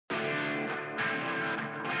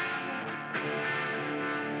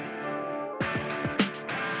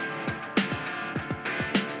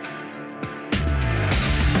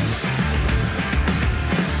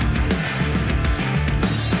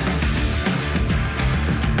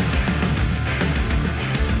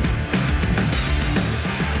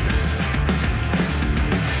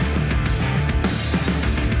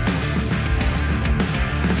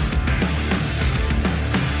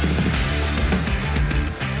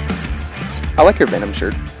I like your Venom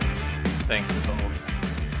shirt. Thanks, it's old.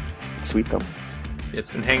 It's sweet, though.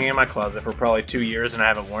 It's been hanging in my closet for probably 2 years, and I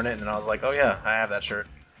haven't worn it, and then I was like, oh yeah, I have that shirt.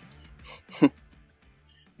 And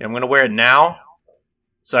I'm going to wear it now,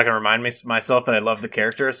 so I can remind myself that I love the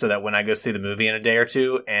character, so that when I go see the movie in a day or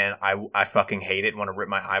two, and I fucking hate it and want to rip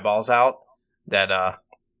my eyeballs out, that, I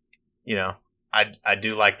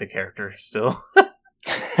do like the character still.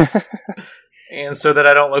 And so that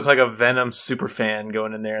I don't look like a Venom super fan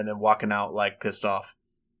going in there and then walking out, like, pissed off.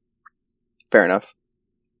 Fair enough.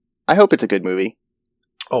 I hope it's a good movie.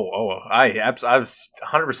 I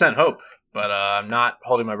 100% hope, but I'm not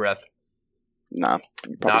holding my breath. Nah,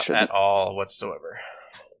 you probably Not shouldn't. at all whatsoever.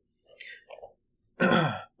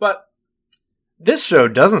 But this show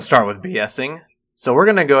doesn't start with BSing, so we're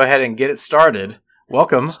going to go ahead and get it started.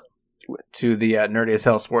 Welcome to the Nerdy as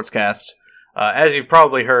Hell Sportscast. As you've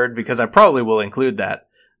probably heard, because I probably will include that,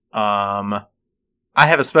 I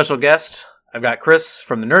have a special guest. I've got Chris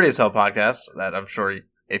from the Nerdy as Hell podcast that I'm sure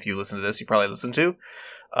if you listen to this, you probably listen to.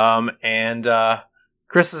 And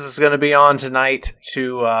Chris is going to be on tonight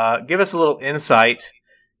to give us a little insight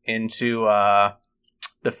into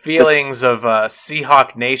the feelings of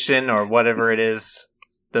Seahawk Nation, or whatever it is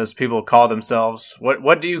those people call themselves.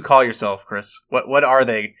 What do you call yourself, Chris? What are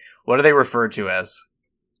they? What are they referred to as?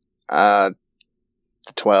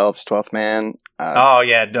 The 12th man. Oh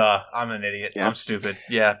yeah, duh. I'm an idiot. Yeah. I'm stupid.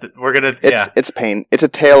 Yeah, we're gonna. It's pain. It's a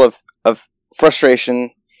tale of frustration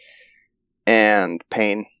and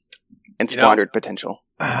pain and squandered potential.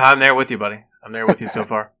 I'm there with you, buddy. I'm there with you so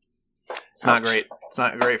far. It's not Ouch. great. It's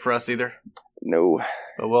not great for us either. No.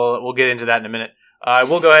 But we'll get into that in a minute. I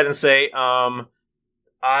will go ahead and say,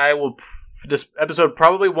 this episode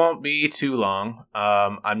probably won't be too long.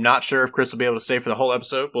 I'm not sure if Chris will be able to stay for the whole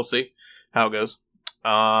episode. We'll see how it goes.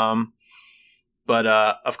 But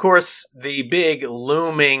of course, the big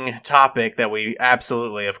looming topic that we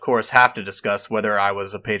absolutely, of course, have to discuss, whether I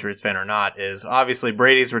was a Patriots fan or not, is obviously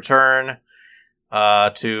Brady's return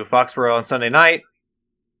to Foxborough on Sunday night,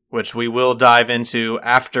 which we will dive into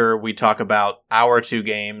after we talk about our two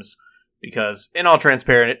games, because in all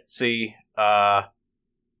transparency,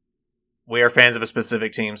 we are fans of a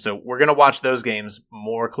specific team, so we're going to watch those games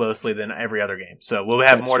more closely than every other game. So we'll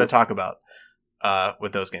have more to talk about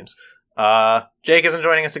with those games. Jake isn't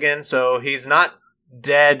joining us again, so he's not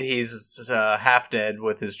dead. He's half dead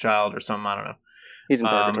with his child or something. I don't know. He's in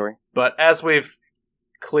purgatory. But as we've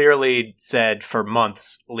clearly said for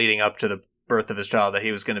months leading up to the birth of his child, that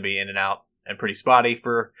he was going to be in and out and pretty spotty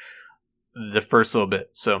for the first little bit.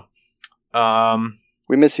 So,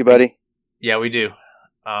 We miss you, buddy. Yeah, we do.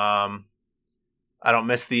 I don't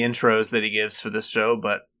miss the intros that he gives for this show,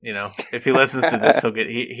 but if he listens to this,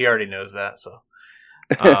 he already knows that. So,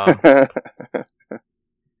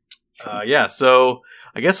 yeah. So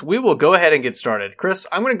I guess we will go ahead and get started. Chris,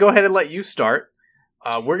 I'm going to go ahead and let you start.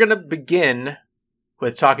 We're going to begin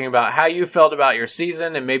with talking about how you felt about your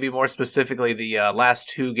season, and maybe more specifically the last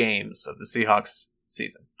two games of the Seahawks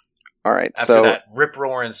season. All right. After that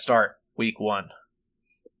rip-roaring start, week 1.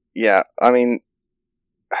 Yeah, I mean,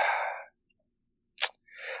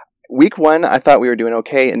 week 1, I thought we were doing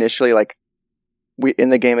okay initially. Like, in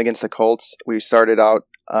the game against the Colts, we started out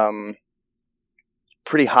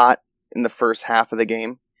pretty hot in the first half of the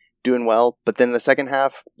game, doing well. But then the second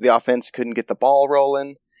half, the offense couldn't get the ball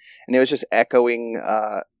rolling. And it was just echoing.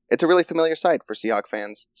 It's a really familiar sight for Seahawks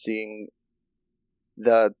fans, seeing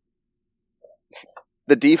the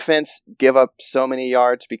defense give up so many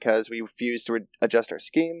yards because we refused to adjust our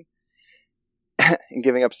scheme, and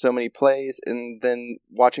giving up so many plays. And then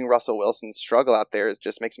watching Russell Wilson struggle out there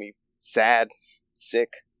just makes me sad, sick.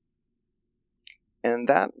 And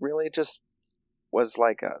that really just was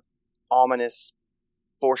like a ominous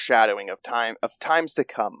foreshadowing of times to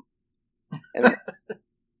come. And do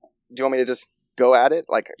you want me to just go at it?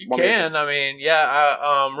 Like, you can. I mean,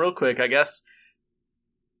 yeah. Real quick, I guess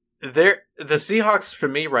the Seahawks for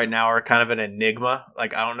me right now are kind of an enigma.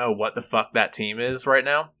 Like, I don't know what the fuck that team is right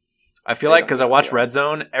now. I feel like because I watch Red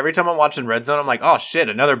Zone, every time I'm watching Red Zone, I'm like, oh shit,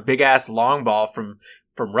 another big ass long ball from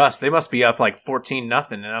Russ. They must be up like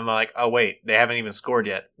 14-0, and I'm like, oh wait, they haven't even scored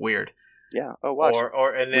yet. Weird. Yeah. Oh, watch.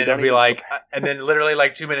 And then it'd be like, and then literally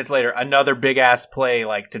like 2 minutes later, another big ass play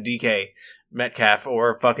like to DK Metcalf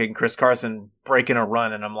or fucking Chris Carson breaking a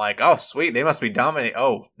run, and I'm like, oh sweet, they must be dominating.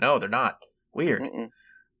 Oh no, they're not. Weird.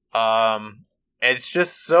 It's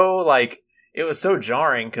just so like, it was so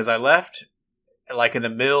jarring because I left like in the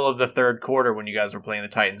middle of the third quarter when you guys were playing the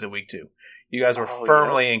Titans in week 2. You guys were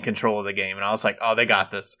firmly in control of the game, and I was like, oh, they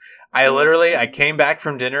got this. I came back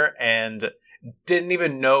from dinner and didn't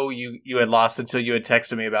even know you had lost until you had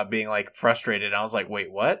texted me about being like frustrated. And I was like,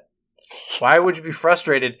 wait, what? Why would you be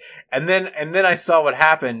frustrated? And then I saw what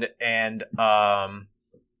happened and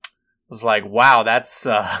was like, wow, that's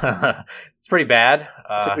it's pretty bad.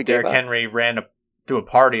 Derrick Henry threw a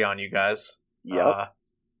party on you guys. Yep.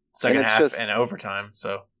 Second half and overtime.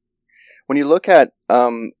 So when you look at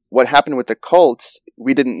what happened with the Colts,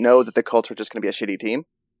 we didn't know that the Colts were just going to be a shitty team.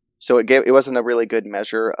 So it wasn't a really good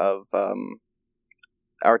measure of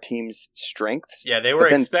our team's strengths. Yeah, they were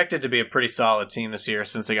expected to be a pretty solid team this year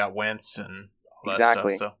since they got Wentz and all that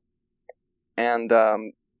stuff. So. And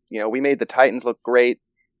we made the Titans look great.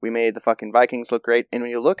 We made the fucking Vikings look great. And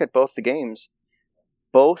when you look at both the games,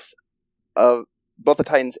 both the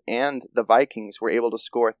Titans and the Vikings were able to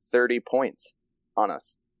score 30 points on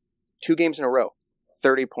us. 2 games in a row,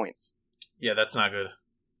 30 points. Yeah, that's not good.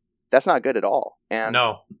 That's not good at all. And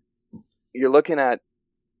no. You're looking at,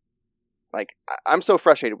 like, I'm so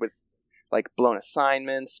frustrated with, like, blown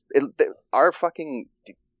assignments. Our fucking,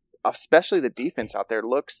 especially the defense out there,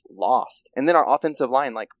 looks lost. And then our offensive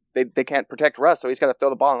line, like, they can't protect Russ, so he's got to throw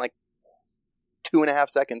the ball in, like, 2.5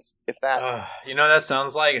 seconds, if that. You know what that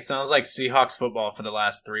sounds like? It sounds like Seahawks football for the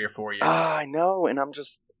last 3 or 4 years. I know, and I'm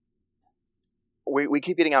just... We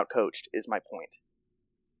keep getting out-coached, is my point.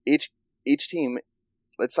 Each team,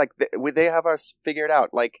 it's like they have us figured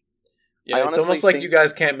out. Like, yeah, it's almost like you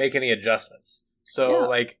guys can't make any adjustments. So,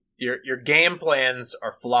 like, your game plans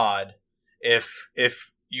are flawed if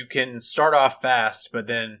you can start off fast, but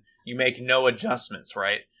then you make no adjustments,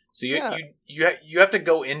 right? So you have to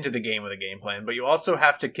go into the game with a game plan, but you also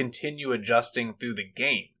have to continue adjusting through the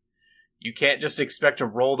game. You can't just expect to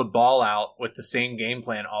roll the ball out with the same game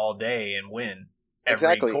plan all day and win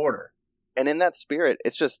every quarter. And in that spirit,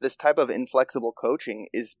 it's just this type of inflexible coaching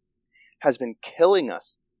has been killing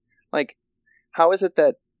us. Like, how is it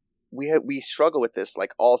that we struggle with this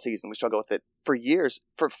like all season? We struggle with it for years,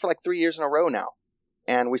 for like 3 years in a row now,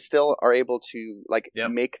 and we still are able to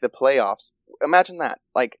make the playoffs. Imagine that.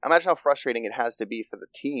 Like, imagine how frustrating it has to be for the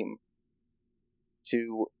team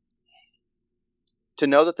to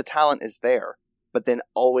know that the talent is there, but then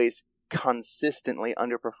always consistently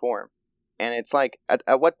underperform. And it's like,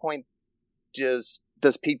 at what point does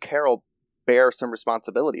Pete Carroll bear some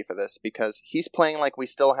responsibility for this? Because he's playing like we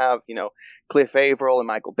still have, Cliff Averill and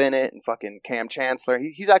Michael Bennett and fucking Cam Chancellor.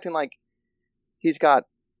 He's acting like he's got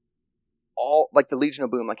all, like, the Legion of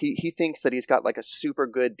Boom. Like, he thinks that he's got, like, a super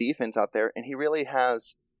good defense out there, and he really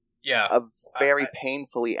has a very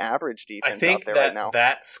painfully average defense out there right now.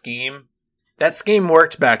 That scheme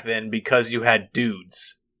worked back then because you had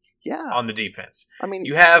dudes on the defense. I mean,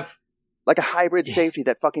 you have like a hybrid safety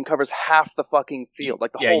that fucking covers half the fucking field,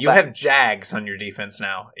 like the whole you have Jags on your defense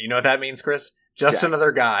now. You know what that means, Chris? Just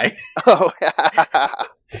another guy. Oh,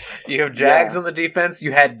 you have Jags on the defense.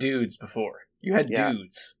 You had dudes before. You had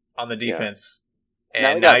dudes on the defense,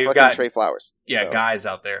 and now you've got Trey Flowers. Yeah, so. Guys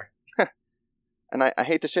out there. And I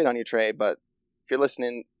hate to shit on you, Trey, but if you're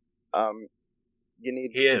listening, you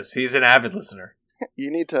need. He's an avid listener.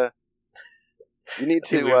 You need to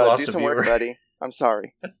do some work, buddy. I'm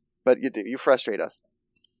sorry, but you do. You frustrate us,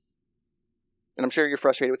 and I'm sure you're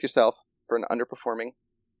frustrated with yourself for an underperforming,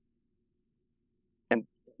 and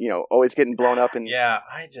always getting blown up. And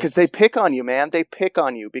because they pick on you, man. They pick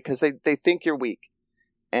on you because they think you're weak,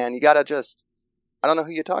 and you gotta just. I don't know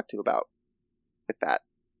who you talk to about with that.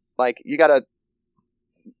 Like, you gotta,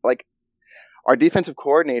 like, our defensive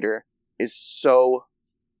coordinator is so.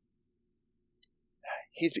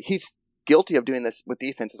 He's guilty of doing this with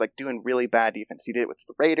defenses, like doing really bad defense. He did it with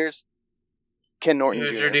the Raiders. Ken Norton.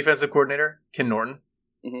 Who's your defensive coordinator? Ken Norton?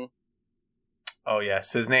 Mm-hmm. Oh,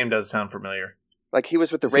 yes. His name does sound familiar. Like, he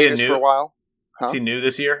was with the Raiders for a while. Huh? Is he new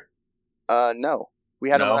this year? No.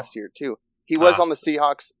 We had him last year, too. He was on the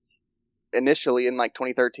Seahawks initially in, like,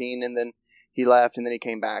 2013, and then he left, and then he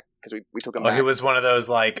came back because we took him back. He was one of those,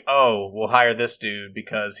 like, we'll hire this dude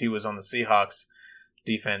because he was on the Seahawks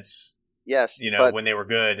defense. Yes, when they were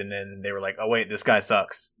good, and then they were like, oh, wait, this guy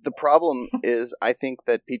sucks. The problem is, I think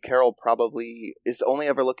that Pete Carroll probably is only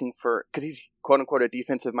ever looking for, because he's quote-unquote a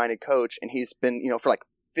defensive-minded coach, and he's been, for like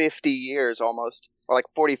 50 years almost, or like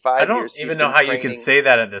 45 years. I don't even know how you can say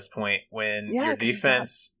that at this point when your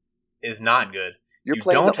defense is not good. You're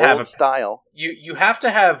playing the old style. You have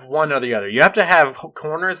to have one or the other. You have to have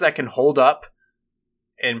corners that can hold up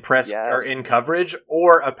in press or in coverage,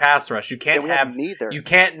 or a pass rush. You can't have neither. You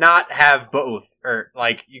can't not have both, or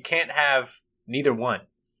like you can't have neither one.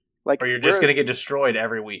 Like, or you're just going to get destroyed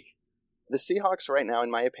every week. The Seahawks right now,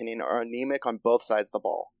 in my opinion, are anemic on both sides of the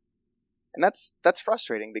ball, and that's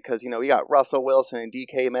frustrating because we got Russell Wilson and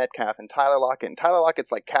DK Metcalf and Tyler Lockett, and Tyler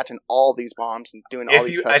Lockett's like catching all these bombs and doing all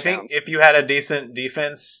these touchdowns. I think if you had a decent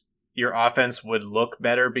defense, your offense would look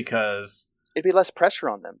better because it'd be less pressure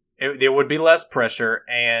on them. There would be less pressure,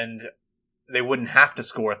 and they wouldn't have to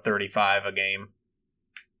score 35 a game.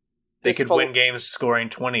 They could win games scoring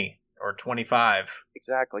 20 or 25.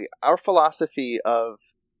 Exactly. Our philosophy of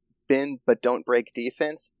bend but don't break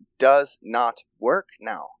defense does not work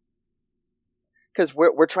now. Because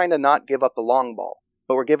we're trying to not give up the long ball,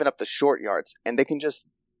 but we're giving up the short yards, and they can just,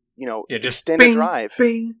 just extend bing, a drive.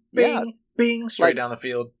 Bing, bing, bing, straight down the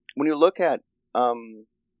field. When you look at,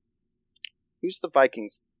 who's the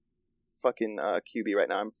Vikings fucking QB right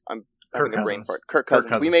now? I'm Kirk having a brain Cousins. fart. Kirk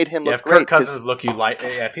Cousins. We made him look great. If Kirk Cousins if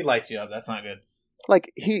he lights you up, that's not good.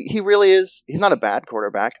 Like, he really is, he's not a bad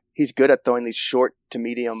quarterback. He's good at throwing these short to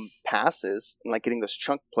medium passes and, like, getting those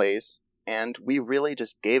chunk plays, and we really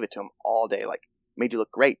just gave it to him all day. Like, made you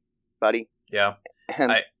look great, buddy. Yeah.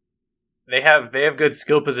 And they have good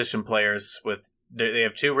skill position players. They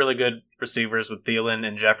have two really good receivers with Thielen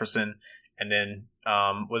and Jefferson, and then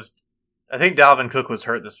I think Dalvin Cook was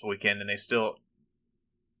hurt this weekend, and they still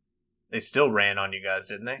ran on you guys,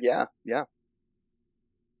 didn't they? Yeah.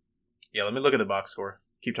 Yeah, let me look at the box score.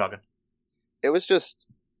 Keep talking. It was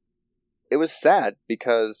sad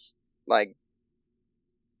because, like,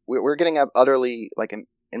 we're getting up utterly, like, in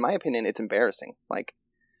my opinion, it's embarrassing. Like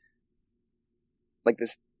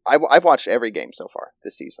this, I've watched every game so far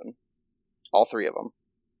this season, all three of them,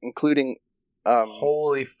 including.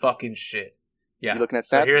 Holy fucking shit! Yeah, you looking at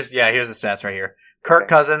stats? So here's the stats right here. Kirk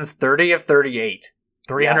Cousins, 30 of 38,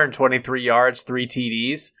 323 yards, 3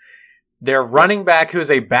 TDs. Their running back,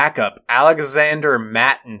 who's a backup, Alexander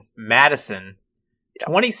Madison,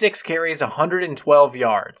 26 carries, 112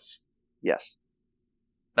 yards. Yes,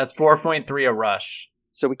 that's 4.3 a rush.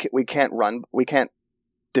 So we can't run. We can't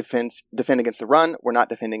defend against the run. We're not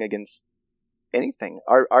defending against anything.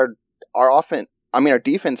 Our offense. I mean, our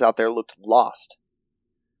defense out there looked lost.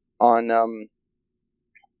 On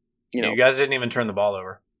you guys didn't even turn the ball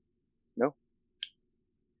over. No.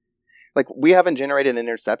 Like, we haven't generated an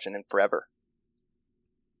interception in forever,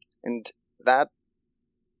 and that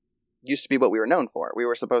used to be what we were known for. We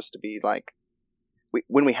were supposed to be like,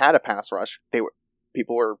 when we had a pass rush,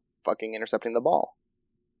 people were fucking intercepting the ball.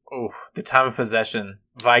 Oh, the time of possession.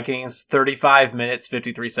 Vikings, 35 minutes,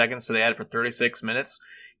 53 seconds, so they had it for 36 minutes.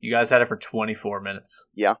 You guys had it for 24 minutes.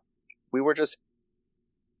 Yeah. We were just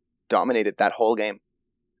dominated that whole game.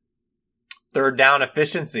 Third down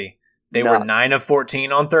efficiency. They were 9 of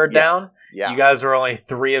 14 on third down. Yeah. You guys were only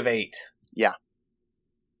 3 of 8. Yeah.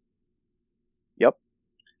 Yep.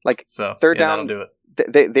 Like, so, third down, that'll do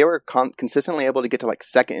it. They were consistently able to get to, like,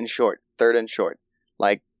 second and short, third and short.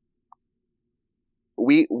 Like,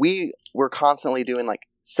 we were constantly doing, like,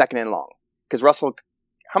 second and long. Because Russell,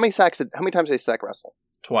 how many times did they sack Russell?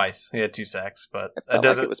 Twice. He had 2 sacks, but it felt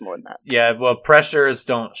like it was more than that. Yeah, well, pressures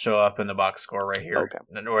don't show up in the box score right here. Okay.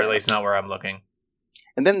 Or at least not where I'm looking.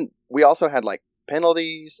 And then we also had, like,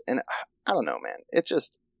 penalties, and I don't know, man. It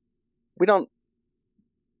just,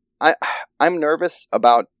 I'm nervous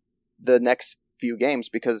about the next few games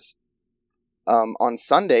because on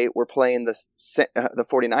Sunday we're playing the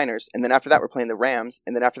 49ers, and then after that we're playing the Rams,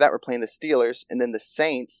 and then after that we're playing the Steelers, and then the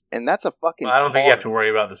Saints, and that's a fucking I don't think you have to worry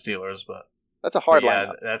about the Steelers, but that's a hard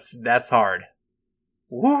lineup. That's hard.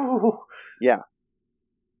 Woo! Yeah.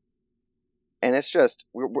 And it's just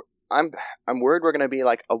I'm worried we're going to be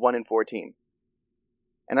like a 1-4 team.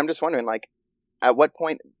 And I'm just wondering, like, at what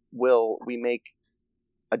point will we make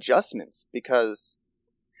adjustments? Because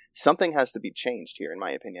something has to be changed here, in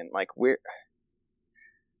my opinion. Like,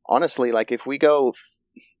 honestly, like, if we go,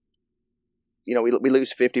 we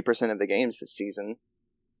lose 50% of the games this season,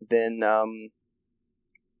 then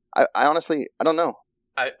I honestly, I don't know.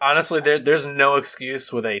 There's no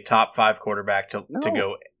excuse with a top 5 quarterback to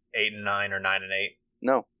go 8-9 or 9-8.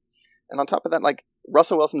 No. And on top of that, like,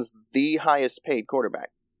 Russell Wilson's the highest paid quarterback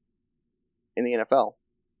in the NFL.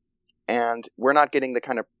 And we're not getting the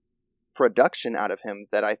kind of production out of him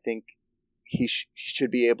that I think he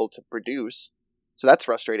should be able to produce. So that's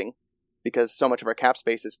frustrating because so much of our cap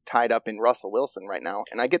space is tied up in Russell Wilson right now.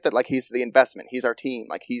 And I get that, like, he's the investment. He's our team.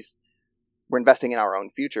 Like, we're investing in our own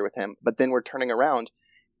future with him. But then we're turning around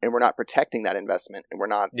and we're not protecting that investment. And we're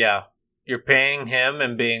not... Yeah. You're paying him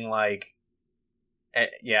and being like...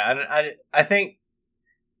 Yeah, I think...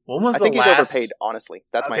 When was the last... I think he's overpaid, honestly.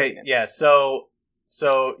 That's my opinion. Yeah, so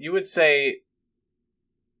you would say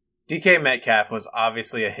DK Metcalf was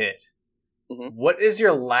obviously a hit. Mm-hmm. What is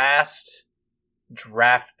your last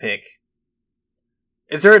draft pick?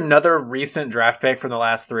 Is there another recent draft pick from the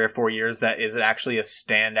last 3 or 4 years that is actually a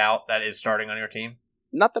standout that is starting on your team?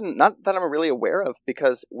 Not that I'm really aware of,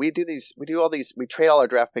 because we trade all our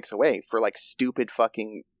draft picks away for, like, stupid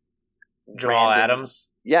fucking Jamal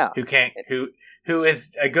Adams. Yeah. Who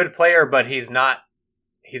is a good player, but he's not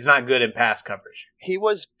good in pass coverage. He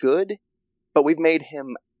was good, but we've made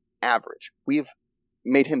him average. We've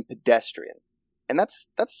made him pedestrian. And that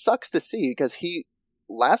sucks to see, because he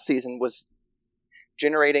last season was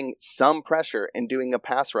generating some pressure and doing a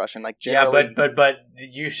pass rush and generally. Yeah, but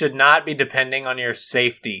you should not be depending on your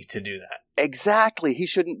safety to do that. Exactly. He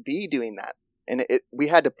shouldn't be doing that. And we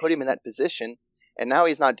had to put him in that position, and now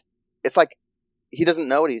he's not. It's like he doesn't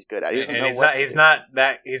know what he's good at. He doesn't know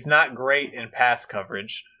he's not great in pass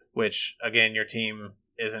coverage, which again your team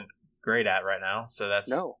isn't great at right now. So that's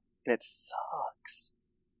no, and it sucks.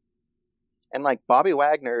 And Bobby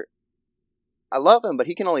Wagner, I love him, but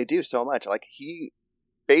he can only do so much. He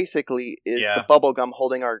basically is the bubble gum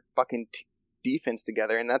holding our fucking defense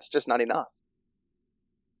together, and that's just not enough.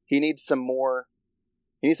 He needs some more.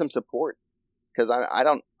 He needs some support, because I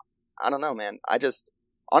don't know, man.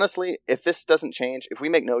 Honestly, if this doesn't change, if we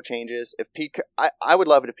make no changes, if Pete, I would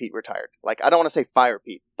love it if Pete retired. I don't want to say fire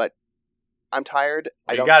Pete, but I'm tired.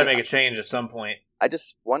 You got to make a change at some point. I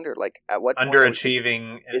just wonder, at what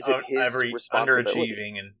underachieving, point is it his responsibility?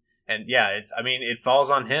 Underachieving, and yeah, it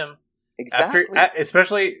falls on him. Exactly.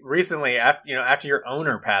 Especially recently, after your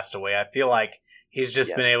owner passed away, I feel like he's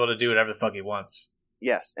just been able to do whatever the fuck he wants.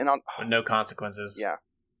 Yes, and with no consequences. Yeah,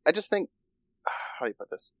 I just think, how do you put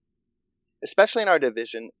this? Especially in our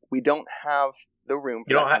division, we don't have the room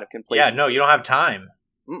for that kind of complacency. Yeah, no, you don't have time.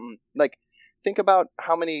 Think about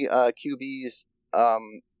how many QBs.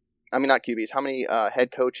 Not QBs. How many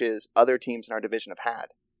head coaches other teams in our division have had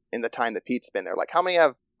in the time that Pete's been there? How many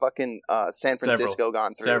have fucking San Francisco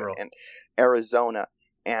gone through? Several. And Arizona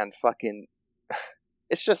and fucking.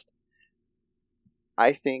 It's just.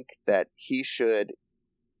 I think that he should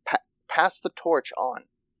pass the torch on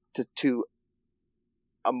to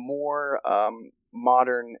a more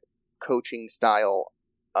modern coaching style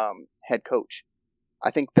head coach.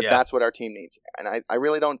 I think that's what our team needs, and I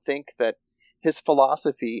really don't think that his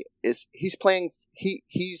philosophy is he's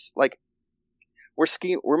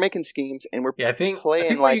we're making schemes and we're I think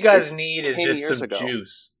playing what you guys need is just some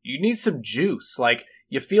juice. You need some juice.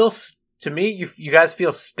 You feel, to me, you guys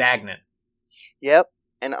feel stagnant. Yep,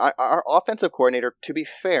 and our offensive coordinator, to be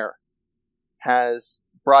fair, has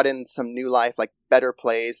brought in some new life, better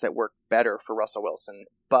plays that work better for Russell Wilson,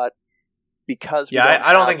 but because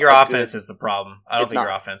I don't think your offense is the problem. I don't think your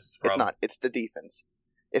offense is the problem. It's not. It's the defense.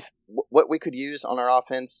 If what we could use on our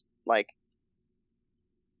offense, we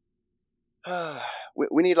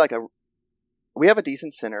need we have a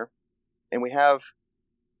decent center, and we have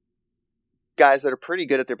guys that are pretty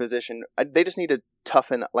good at their position. They just need to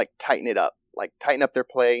tighten it up, tighten up their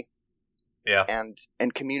play. Yeah,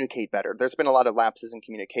 and communicate better. There's been a lot of lapses in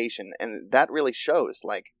communication, and that really shows.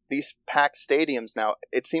 These packed stadiums now,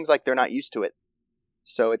 it seems like they're not used to it.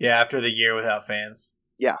 So it's after the year without fans.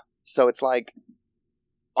 Yeah, so it's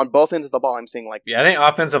on both ends of the ball, I'm seeing I think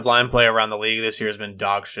offensive line play around the league this year has been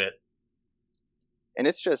dog shit, and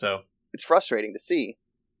it's just it's frustrating to see,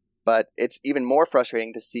 but it's even more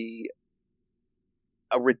frustrating to see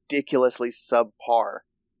a ridiculously subpar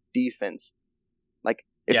defense.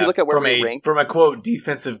 If you look at where we rank... From a, quote,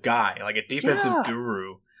 defensive guy, a defensive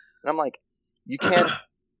guru. And I'm you can't...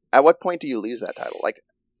 At what point do you lose that title?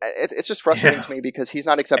 It's just frustrating to me because he's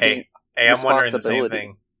not accepting I'm wondering the same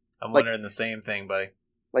thing. I'm wondering the same thing, buddy.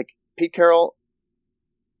 Pete Carroll,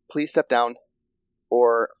 please step down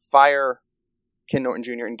or fire Ken Norton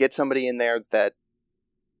Jr. and get somebody in there that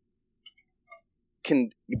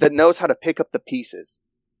knows how to pick up the pieces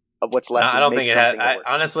of what's left. I don't think it has.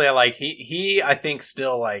 Honestly, I think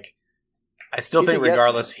still I still think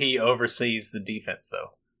regardless he oversees the defense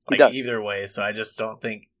though. Either way, so I just don't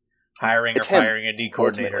think hiring or firing a D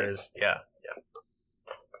coordinator is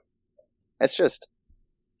It's just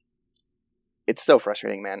it's so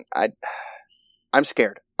frustrating, man. I'm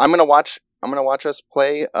scared. I'm gonna watch us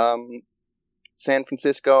play San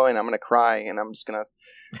Francisco, and I'm gonna cry, and I'm just gonna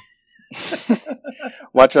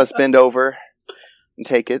watch us bend over and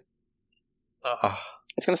take it.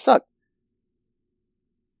 It's gonna suck.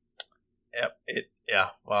 Yep.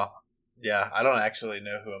 I don't actually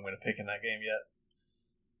know who I'm gonna pick in that game yet.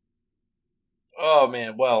 Oh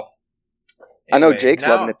man. Well, anyway, I know Jake's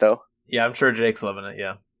loving it though. Yeah, I'm sure Jake's loving it.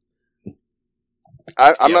 Yeah.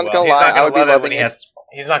 I'm not gonna lie. I would be loving it.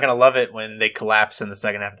 He's not gonna love it when they collapse in the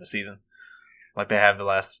second half of the season, like they have the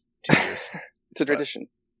last 2 years. It's a tradition.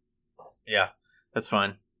 Yeah, that's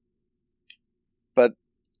fine. But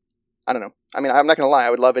I don't know. I'm not gonna lie. I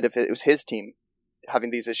would love it if it was his team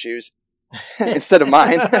having these issues instead of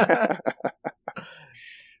mine.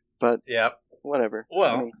 But yeah, whatever.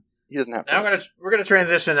 Well, He doesn't have to. Now we're gonna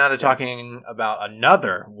transition now to talking about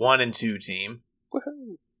another 1-2 team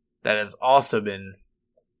Woohoo. that has also been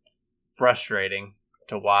frustrating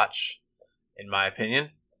to watch, in my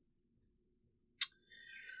opinion.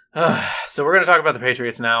 So we're gonna talk about the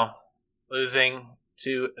Patriots now, losing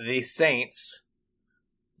to the Saints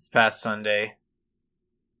this past Sunday,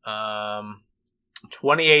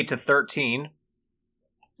 28-13.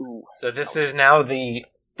 Ooh. So this is now the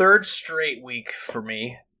third straight week for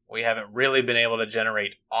me. We haven't really been able to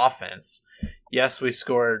generate offense. Yes, we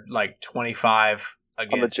scored like 25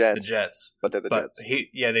 against the Jets. But they're the Jets.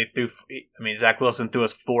 They threw. Zach Wilson threw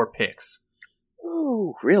us 4 picks.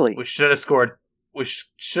 Ooh, really? We should have scored. We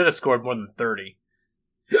should have scored more than 30.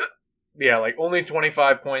 Yeah, like only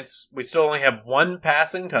 25 points. We still only have 1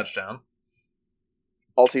 passing touchdown.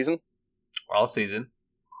 All season? All season.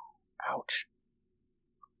 Ouch.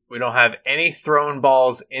 We don't have any thrown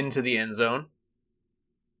balls into the end zone.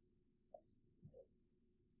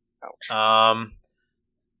 Ouch.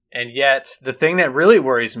 And yet, the thing that really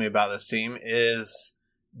worries me about this team is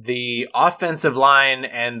the offensive line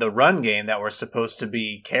and the run game that were supposed to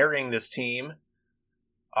be carrying this team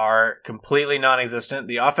are completely non-existent.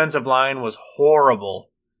 The offensive line was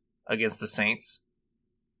horrible against the Saints.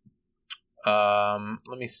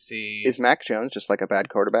 Let me see. Is Mac Jones just like a bad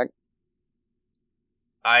quarterback?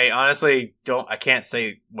 I honestly I can't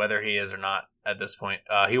say whether he is or not at this point.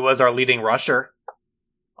 He was our leading rusher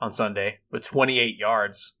on Sunday with 28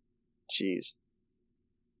 yards. Jeez.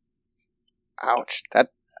 Ouch.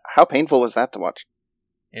 How painful was that to watch?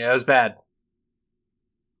 Yeah, it was bad.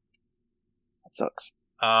 That sucks.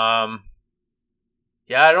 Yeah,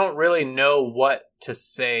 I don't really know what to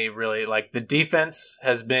say, really. Like, the defense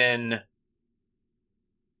has been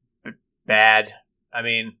bad. I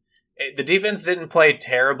mean, the defense didn't play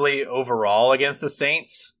terribly overall against the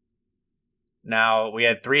Saints. Now, we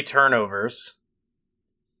had 3 turnovers.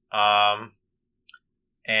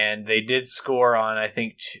 And they did score on, I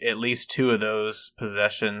think, at least 2 of those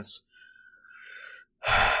possessions.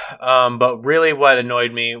 But really what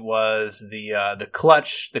annoyed me was the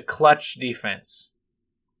clutch defense.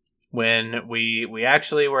 When we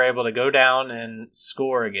actually were able to go down and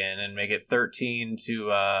score again and make it 13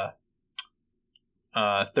 to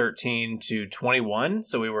 21.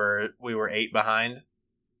 So we were 8 behind.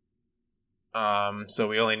 So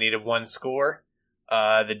we only needed 1 score.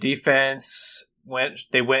 The defense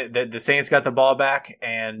the Saints got the ball back,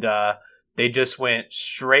 and they just went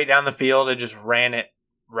straight down the field and just ran it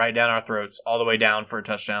right down our throats, all the way down for a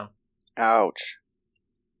touchdown. Ouch.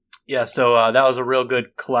 Yeah, so that was a real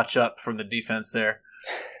good clutch up from the defense there.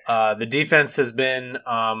 The defense has been,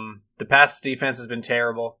 the pass defense has been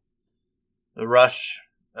terrible. The rush,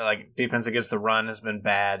 defense against the run has been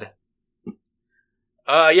bad.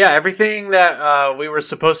 Everything that we were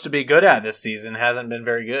supposed to be good at this season hasn't been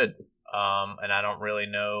very good. And I don't really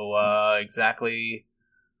know exactly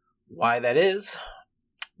why that is.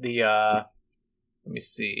 Let me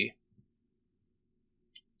see.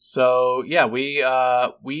 So yeah, we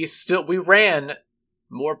ran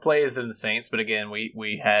more plays than the Saints, but again,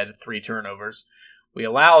 we had 3 turnovers.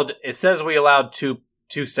 It says we allowed two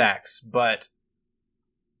sacks, but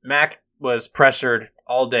Mac was pressured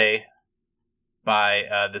all day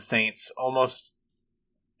by the Saints, almost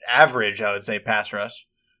average, I would say, pass rush.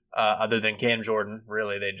 Other than Cam Jordan,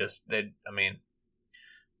 really,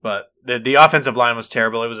 but the offensive line was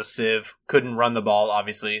terrible. It was a sieve. Couldn't run the ball,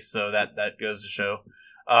 obviously, so that goes to show.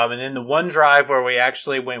 And then the one drive where we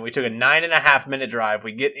actually went, we took a 9.5-minute drive.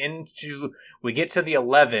 We get to the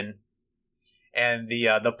 11, and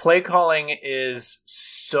the play calling is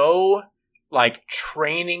so like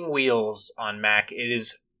training wheels on Mac. It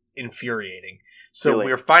is infuriating. So Really?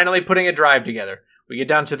 We're finally putting a drive together. We get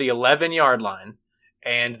down to the 11-yard line.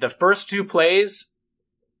 And the first 2 plays,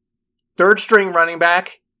 third string running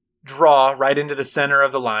back, draw right into the center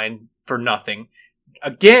of the line for nothing.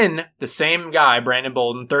 Again, the same guy, Brandon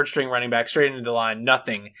Bolden, third string running back, straight into the line,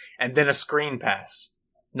 nothing. And then a screen pass,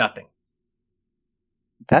 nothing.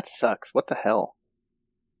 That sucks. What the hell?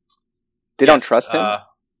 They don't trust him?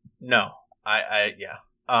 No.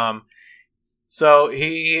 So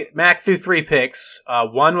Mac threw 3 picks.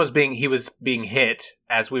 One was he was being hit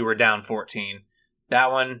as we were down 14. That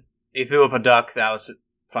one, he threw up a duck. That was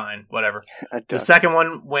fine. Whatever. The second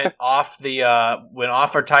one went off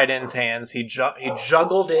our tight end's hands. He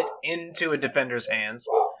juggled it into a defender's hands.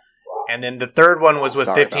 And then the third one was with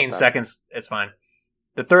 15 seconds. It's fine.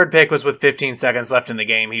 The third pick was with 15 seconds left in the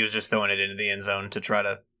game. He was just throwing it into the end zone to try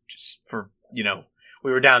to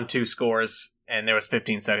we were down 2 scores and there was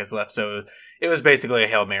 15 seconds left. So it was basically a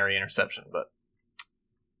Hail Mary interception, but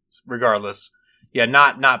regardless. Yeah,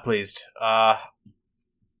 not pleased. I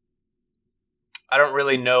don't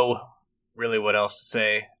really know what else to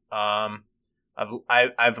say.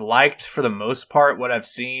 I've liked for the most part what I've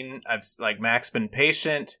seen. Mac's been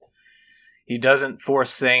patient. He doesn't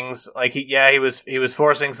force things. Like he was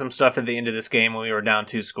forcing some stuff at the end of this game when we were down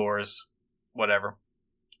 2 scores, whatever.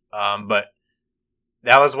 But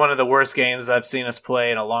that was one of the worst games I've seen us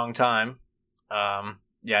play in a long time.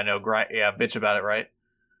 Bitch about it, right?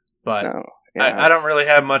 But No, yeah. I don't really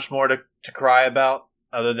have much more to cry about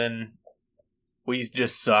other than we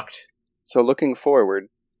just sucked. So looking forward,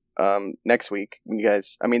 next week,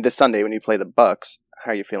 this Sunday when you play the Bucks,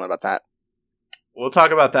 how are you feeling about that? We'll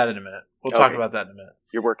talk about that in a minute.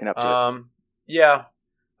 You're working up to it. Yeah.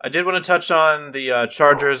 I did want to touch on the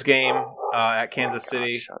Chargers game at Kansas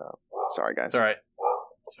City. Shut up. Sorry, guys. It's all right.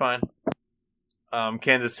 It's fine.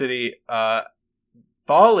 Kansas City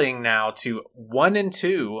falling now to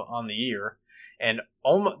 1-2 on the year, and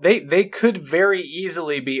they could very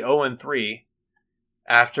easily be 0-3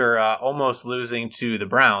 after almost losing to the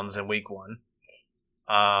Browns in Week 1.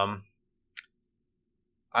 I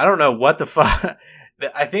don't know what the fuck.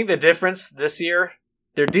 I think the difference this year,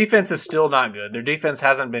 their defense is still not good. Their defense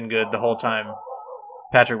hasn't been good the whole time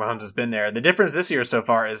Patrick Mahomes has been there. The difference this year so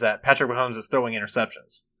far is that Patrick Mahomes is throwing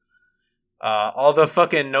interceptions. All the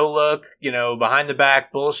fucking no-look, behind the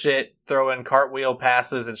back bullshit, throwing cartwheel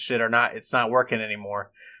passes and shit it's not working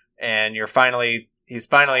anymore. And he's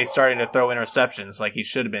finally starting to throw interceptions like he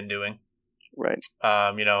should have been doing. Right.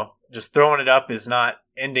 Just throwing it up is not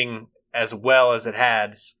ending as well as it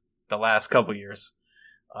has the last couple years.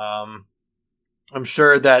 I'm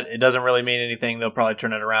sure that it doesn't really mean anything. They'll probably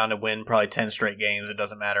turn it around and win probably 10 straight games. It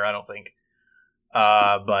doesn't matter, I don't think.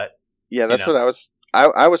 But yeah, that's what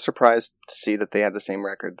I was surprised to see that they had the same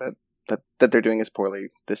record that they're doing as poorly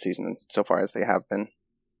this season so far as they have been.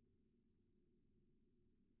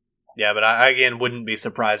 Yeah, but I again wouldn't be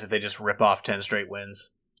surprised if they just rip off 10 straight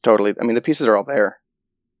wins. Totally. I mean, the pieces are all there.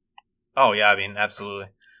 Oh yeah, I mean, absolutely.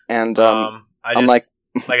 And like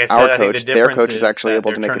I said, I think the difference their coach is is actually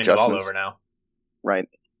able to make adjustments. The ball over now. Right.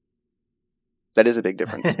 That is a big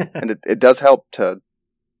difference. And it does help to,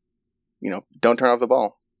 don't turn off the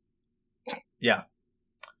ball. Yeah.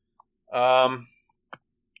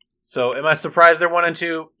 So am I surprised they're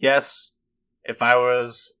 1-2? Yes. If I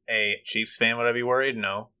was a Chiefs fan, would I be worried?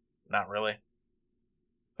 No, not really.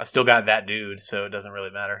 I still got that dude, so it doesn't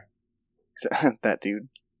really matter. That dude.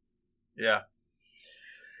 Yeah.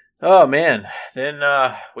 Oh, man. Then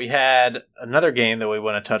we had another game that we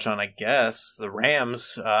want to touch on, I guess. The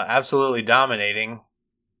Rams absolutely dominating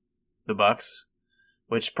the Bucks,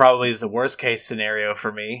 which probably is the worst case scenario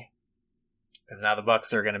for me, because now the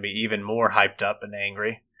Bucks are going to be even more hyped up and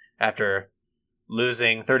angry after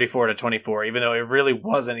losing 34-24, even though it really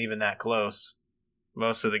wasn't even that close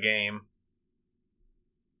most of the game.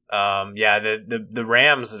 The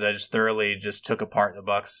Rams just thoroughly just took apart the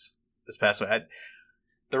Bucks this past week.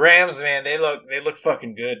 The Rams, man, they look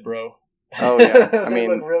fucking good, bro. Oh yeah, I they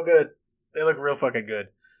look real good. They look real fucking good.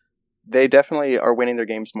 They definitely are winning their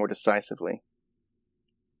games more decisively.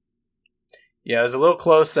 Yeah, it was a little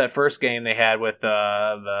close that first game they had with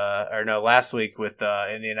last week with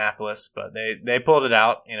Indianapolis, but they pulled it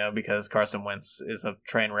out, because Carson Wentz is a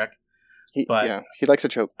train wreck. He likes to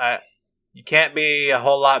choke. You can't be a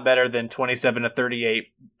whole lot better than 27-38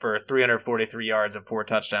 for 343 yards and 4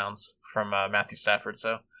 touchdowns from Matthew Stafford.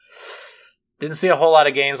 So didn't see a whole lot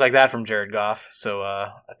of games like that from Jared Goff. So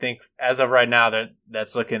I think as of right now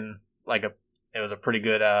that's looking like it was a pretty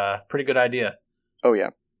good idea. Oh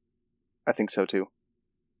yeah, I think so too.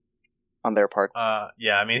 On their part.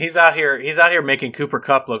 Yeah, I mean he's out here making Cooper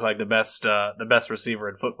Kupp look like the best receiver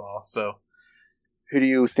in football. So who do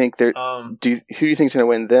you think who do you think's going to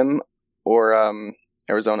win, them or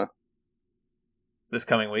Arizona this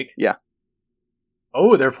coming week? Yeah.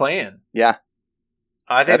 Oh, they're playing. Yeah.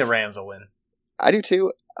 I think the Rams will win. I do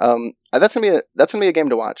too. That's gonna be a game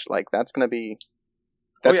to watch. Like that's gonna be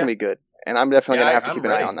good, and I'm definitely gonna have to keep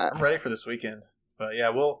an eye on that. I'm ready for this weekend, but yeah,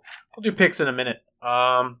 we'll do picks in a minute.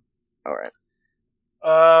 All right.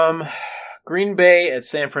 Green Bay at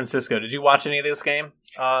San Francisco. Did you watch any of this game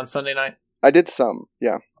on Sunday night? I did some.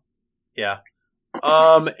 Yeah. Yeah.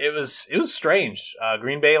 It was strange.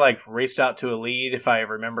 Green Bay raced out to a lead, if I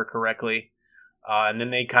remember correctly. And then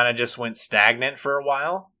they kind of just went stagnant for a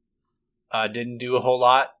while. Didn't do a whole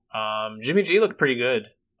lot. Jimmy G looked pretty good.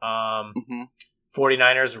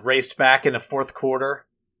 49ers raced back in the fourth quarter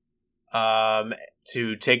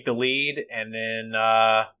to take the lead, and then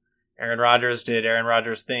Aaron Rodgers did Aaron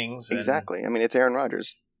Rodgers things. Exactly. I mean, it's Aaron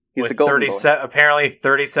Rodgers. He's with the golden boy. Apparently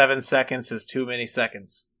 37 seconds is too many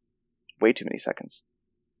seconds. way too many seconds.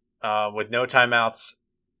 With no timeouts.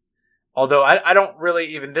 Although I don't really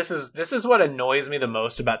even this is what annoys me the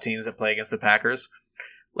most about teams that play against the Packers.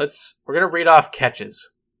 We're gonna read off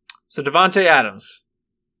catches. So Devontae Adams.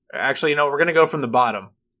 Actually, we're gonna go from the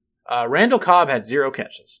bottom. Randall Cobb had 0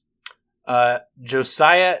 catches.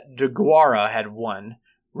 Josiah DeGuara had 1.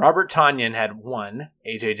 Robert Tonyan had 1.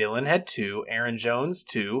 AJ Dillon had 2. Aaron Jones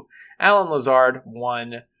 2. Alan Lazard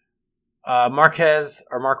 1. Marquez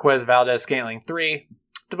Valdez Scantling 3.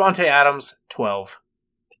 Devontae Adams 12.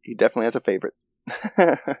 He definitely has a favorite.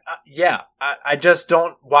 Yeah, I just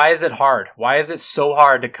don't. Why is it hard? Why is it so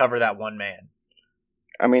hard to cover that one man?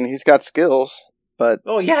 I mean, he's got skills, but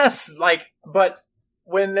oh yes, but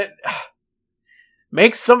when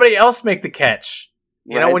make somebody else make the catch.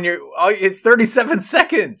 You know, when it's 37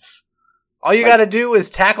 seconds. All you got to do is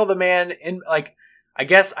tackle the man in. I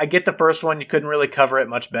guess I get the first one. You couldn't really cover it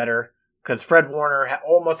much better because Fred Warner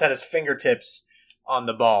almost had his fingertips on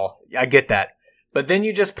the ball. I get that. But then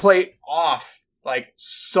you just play off,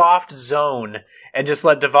 soft zone, and just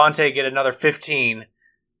let Devontae get another 15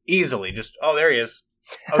 easily. Just, there he is.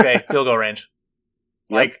 Okay, field goal range.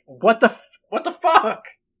 Yep. What the fuck?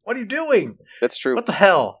 What are you doing? That's true. What the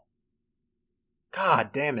hell?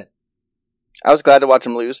 God damn it. I was glad to watch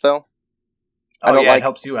him lose, though. It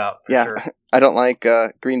helps you out, for sure. I don't like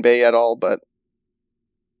Green Bay at all, but,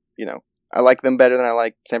 I like them better than I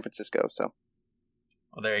like San Francisco, so.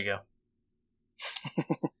 Well, there you go.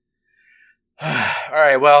 All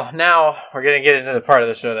right, well, now we're going to get into the part of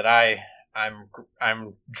the show that I'm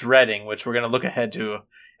dreading, which we're going to look ahead to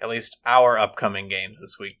at least our upcoming games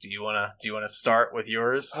this week. Do you want to start with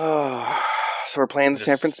yours? So we're playing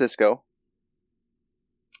San Francisco.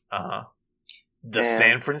 Uh-huh. The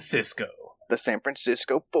San Francisco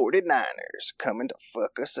 49ers coming to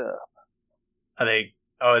fuck us up. Are they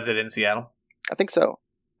is it in Seattle? I think so.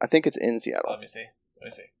 I think it's in Seattle. Let me see.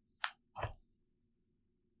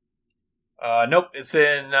 Nope, it's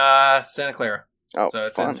in Santa Clara. Oh, so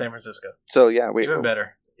it's in San Francisco. So yeah, even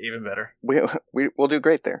better. We'll do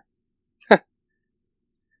great there.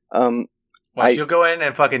 Watch, you'll go in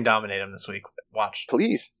and fucking dominate them this week. Watch,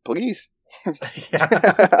 please. Yeah.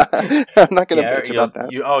 I'm not gonna bitch about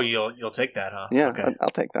that. You'll take that, huh? Yeah, okay. I'll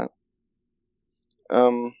take that.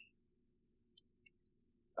 Are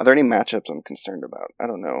there any matchups I'm concerned about? I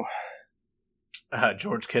don't know.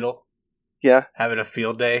 George Kittle. Yeah, having a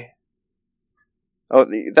field day. Oh,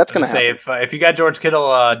 that's going to happen. If you got George Kittle,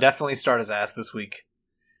 definitely start his ass this week.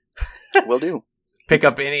 Will do. Pick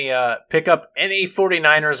up any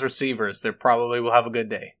 49ers receivers. They probably will have a good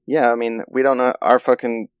day. Yeah, I mean, we don't know. Our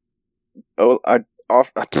fucking our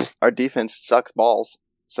defense sucks balls,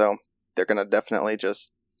 so they're going to definitely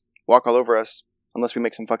just walk all over us unless we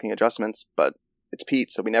make some fucking adjustments, but it's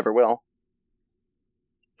Pete, so we never will.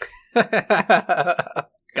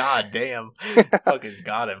 God damn. Fucking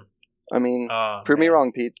got him. I mean, prove me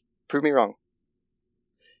wrong, Pete. Prove me wrong.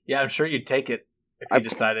 Yeah, I'm sure you'd take it if you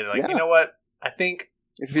decided, you know what? I think...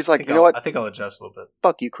 If he's like, you know what? I think I'll adjust a little bit.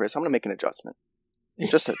 Fuck you, Chris. I'm going to make an adjustment.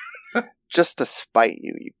 Just to spite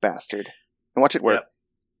you, you bastard. And watch it work.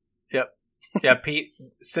 Yep. Yeah, Pete,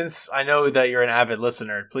 since I know that you're an avid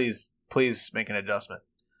listener, please make an adjustment.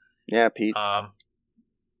 Yeah, Pete.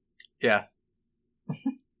 Yeah.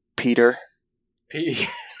 Peter.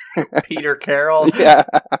 Peter Carroll. Yeah.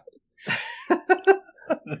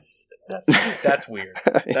 That's weird.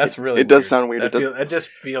 That's really weird. It does sound weird. It just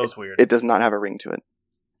feels weird. It does not have a ring to it.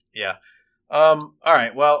 Yeah. All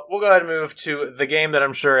right. Well, we'll go ahead and move to the game that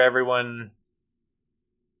I'm sure everyone,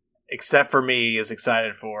 except for me, is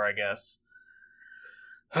excited for, I guess.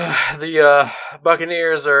 The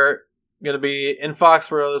Buccaneers are going to be in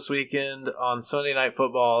Foxborough this weekend on Sunday Night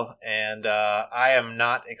Football, and I am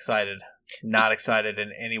not excited. Not excited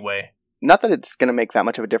in any way. Not that it's going to make that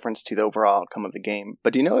much of a difference to the overall outcome of the game,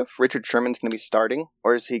 but do you know if Richard Sherman's going to be starting,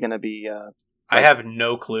 or is he going to be... I have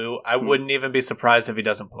no clue. I wouldn't even be surprised if he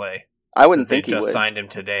doesn't play. I wouldn't think he would. They just signed him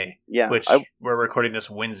today, yeah, which we're recording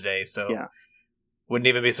this Wednesday, so wouldn't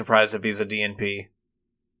even be surprised if he's a DNP.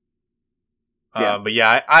 Yeah. But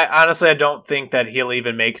yeah, I honestly I don't think that he'll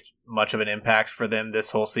even make much of an impact for them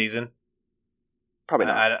this whole season. Probably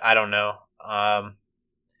not. I don't know.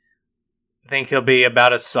 I think he'll be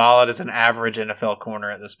about as solid as an average NFL corner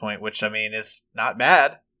at this point, which, I mean, is not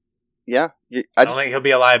bad. Yeah. I don't think he'll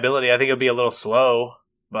be a liability. I think he'll be a little slow,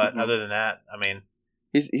 but other than that, I mean...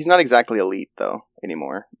 He's not exactly elite, though,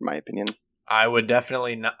 anymore, in my opinion. I would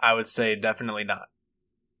say definitely not.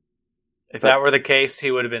 If that were the case,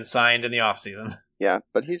 he would have been signed in the offseason. Yeah,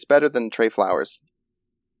 but he's better than Trey Flowers.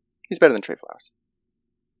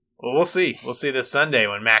 Well, we'll see. We'll see this Sunday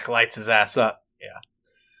when Mac lights his ass up. Yeah.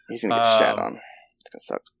 He's going to get shat on. It's going to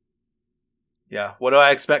suck. Yeah. What do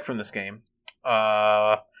I expect from this game?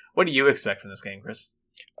 What do you expect from this game, Chris?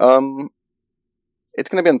 It's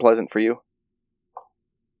going to be unpleasant for you.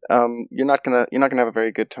 You're not gonna have a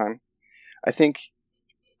very good time. I think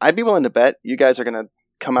I'd be willing to bet you guys are going to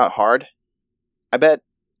come out hard. I bet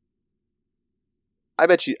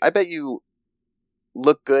you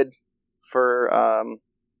look good for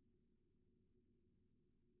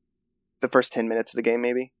the first 10 minutes of the game,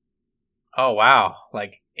 maybe. Oh, wow.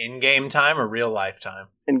 Like in-game time or real life time?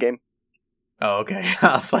 In-game. Oh, okay.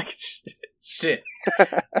 I was like, shit.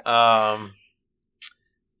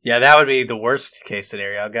 Yeah, that would be the worst case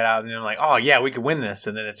scenario. I'll get out and I'm like, oh, yeah, we could win this.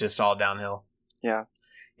 And then it's just all downhill. Yeah.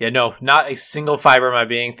 Yeah, no, not a single fiber of my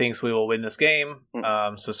being thinks we will win this game.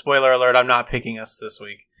 So spoiler alert, I'm not picking us this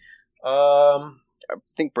week. I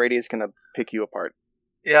think Brady is going to pick you apart.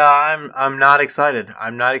 Yeah, I'm not excited.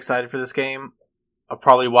 I'm not excited for this game. I'll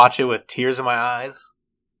probably watch it with tears in my eyes.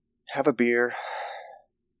 Have a beer.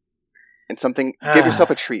 And something. Give yourself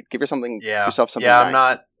a treat. Give yourself something. Yeah. Yourself something. Yeah, nice. I'm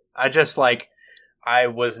not. I just I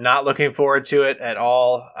was not looking forward to it at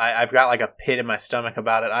all. I've got like a pit in my stomach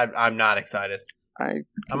about it. I'm not excited.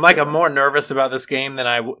 I'm more nervous about this game than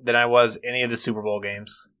I was any of the Super Bowl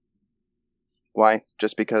games. Why?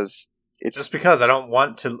 Just because it's. Just because I don't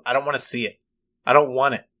want to see it. I don't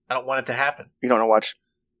want it. I don't want it to happen. You don't want to watch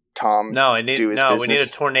Tom. No, do his business? We need a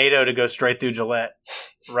tornado to go straight through Gillette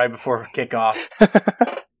right before kickoff.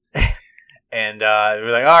 And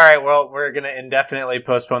we're like, all right, well, we're going to indefinitely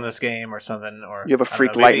postpone this game or something. Or you have a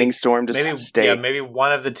freak lightning storm, stay. Yeah, maybe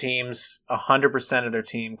one of the teams, 100% of their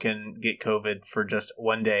team can get COVID for just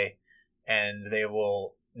one day, and they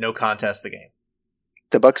will no contest the game.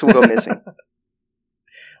 The Bucs will go missing.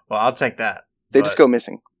 Well, I'll take that. They just go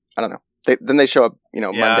missing. I don't know. Then they show up,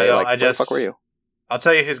 Monday, where the fuck were you? I'll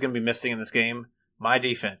tell you who's going to be missing in this game. My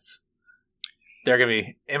defense. They're going to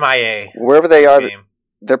be MIA. Wherever they are,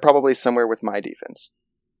 they're probably somewhere with my defense.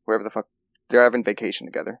 Wherever the fuck. They're having vacation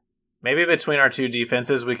together. Maybe between our two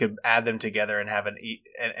defenses, we could add them together and have an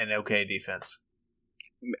okay defense.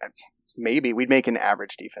 Maybe. We'd make an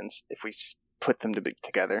average defense if we put them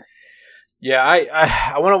together. Yeah,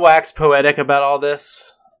 I want to wax poetic about all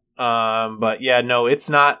this. But yeah, no, it's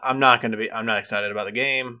not. I'm not excited about the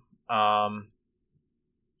game.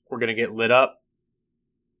 We're going to get lit up.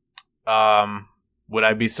 Would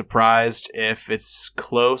I be surprised if it's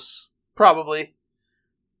close? Probably.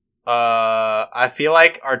 I feel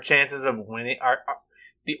like our chances of winning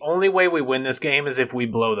the only way we win this game is if we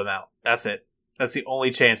blow them out. That's it. That's the only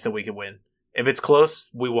chance that we can win. If it's close,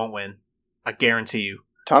 we won't win. I guarantee you.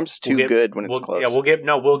 Tom's too good when it's close. Yeah,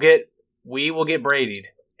 we will get Brady'd,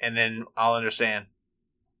 and then I'll understand.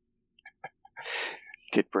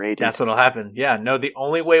 Get Brady. That's what'll happen. Yeah, no, the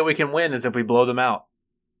only way we can win is if we blow them out.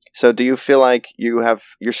 So do you feel like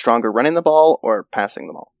you're stronger running the ball or passing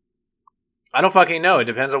the ball? I don't fucking know. It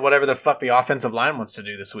depends on whatever the fuck the offensive line wants to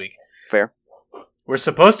do this week. Fair. We're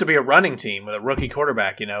supposed to be a running team with a rookie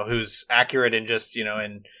quarterback, who's accurate and just,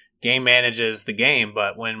 and game manages the game.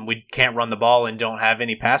 But when we can't run the ball and don't have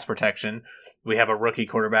any pass protection, we have a rookie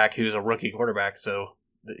quarterback who's a rookie quarterback. So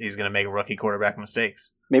he's going to make rookie quarterback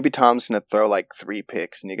mistakes. Maybe Tom's going to throw like 3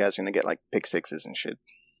 picks and you guys are going to get like pick sixes and shit.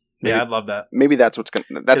 Maybe, yeah, I'd love that. Maybe that's what's going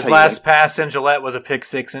to... His last pass in Gillette was a pick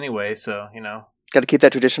 6 anyway, so, Got to keep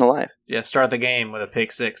that tradition alive. Yeah, start the game with a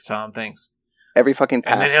pick 6, Tom thinks. Every fucking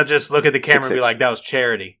pass. And then he'll just look at the camera and be like, that was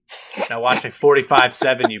charity. Now watch me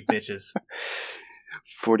 45-7, you bitches.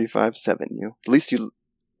 45-7, you. At least you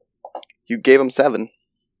gave him 7.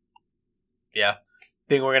 Yeah.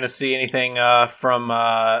 Think we're going to see anything from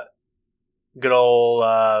good old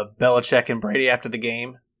Belichick and Brady after the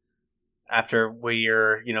game? After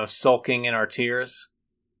we're, sulking in our tears?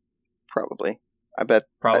 Probably. I bet.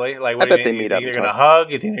 Probably. I bet they meet up. You think they're going to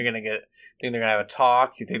hug? You think they're going to have a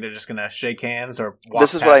talk? You think they're just going to shake hands or walk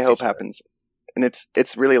This is what I hope happens. And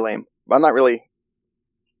it's really lame. I'm not really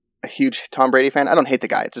a huge Tom Brady fan. I don't hate the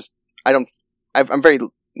guy. I'm very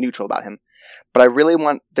neutral about him. But I really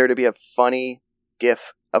want there to be a funny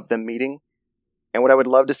gif of them meeting. And what I would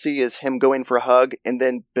love to see is him go in for a hug and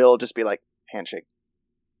then Bill just be like, handshake.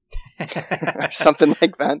 Or something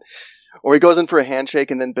like that. Or he goes in for a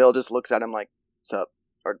handshake and then Bill just looks at him like, what's up?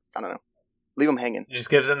 Or, I don't know. Leave him hanging. Just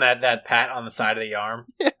gives him that pat on the side of the arm.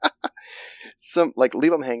 Yeah.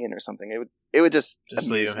 Leave him hanging or something. It would just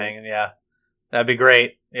leave him hanging, yeah. That'd be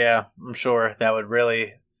great. Yeah, I'm sure that would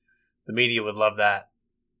really... The media would love that.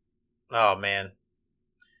 Oh, man.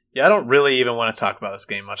 Yeah, I don't really even want to talk about this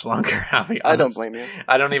game much longer, I'll be honest. I don't blame you.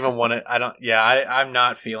 I don't even want to... I'm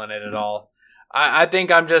not feeling it at all. I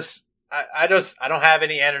think I'm just... I don't have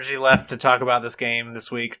any energy left to talk about this game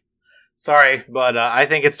this week. Sorry, but I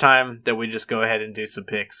think it's time that we just go ahead and do some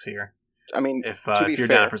picks here. I mean, if you're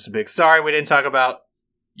down for some picks. Sorry, we didn't talk about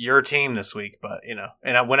your team this week, but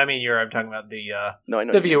and when I mean I'm talking about the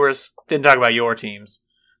viewers. Didn't talk about your teams.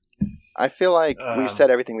 I feel like we've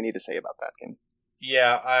said everything we need to say about that game.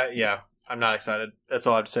 Yeah, I'm not excited. That's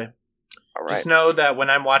all I have to say. All right. Just know that when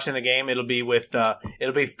I'm watching the game, it'll be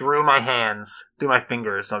through my hands, through my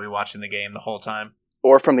fingers. I'll be watching the game the whole time,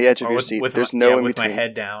 or from the edge of your seat. There's no in with between. My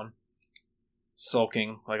head down,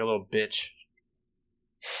 sulking like a little bitch.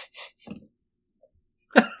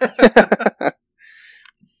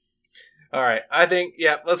 All right, I think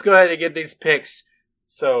let's go ahead and get these picks.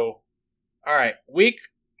 So, all right, week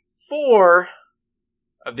 4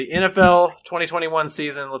 of the NFL 2021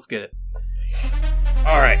 season. Let's get it.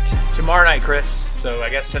 All right, tomorrow night, Chris. So I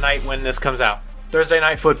guess tonight when this comes out. Thursday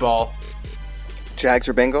night football. Jags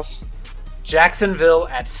or Bengals? Jacksonville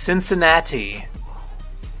at Cincinnati.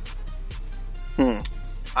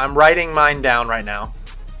 I'm writing mine down right now.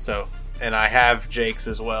 So, and I have Jake's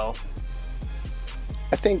as well.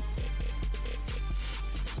 I think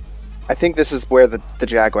this is where the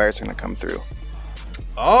Jaguars are going to come through.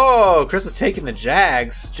 Oh, Chris is taking the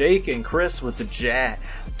Jags. Jake and Chris with the Jags.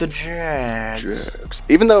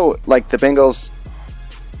 Even though, like, the Bengals,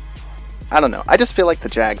 I don't know. I just feel like the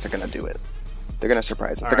Jags are going to do it. They're going to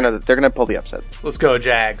surprise us. They're going to pull the upset. Let's go,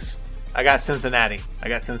 Jags. I got Cincinnati.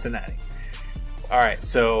 All right,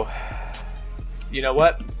 so you know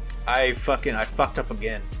what? I fucked up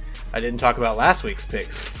again. I didn't talk about last week's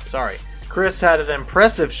picks. Sorry. Chris had an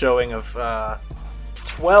impressive showing of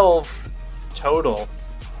 12 total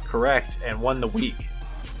correct and won the week.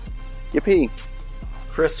 Yippee.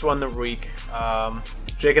 Chris won the week.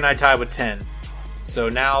 Jake and I tied with 10. So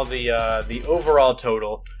now the overall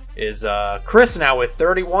total is Chris now with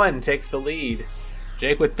 31 takes the lead.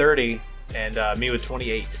 Jake with 30 and me with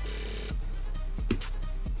 28.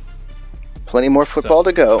 Plenty more football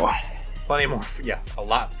to go. Plenty more. Yeah, a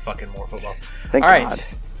lot fucking more football. Thank God.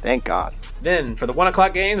 Thank God. Then for the 1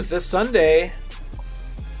 o'clock games this Sunday,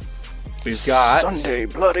 we've got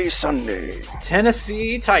Bloody Sunday.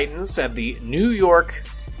 Tennessee Titans at the New York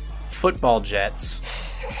Football Jets.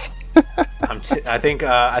 I think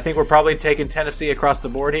we're probably taking Tennessee across the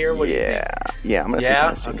board here. What do you think? Yeah, I'm gonna say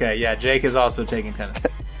Tennessee. Okay, yeah. Jake is also taking Tennessee.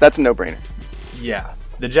 That's a no-brainer. Yeah,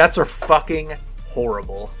 the Jets are fucking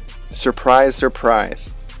horrible. Surprise,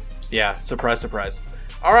 surprise. Yeah, surprise, surprise.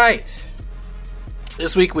 All right.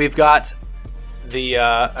 This week we've got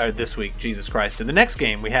this week, Jesus Christ. In the next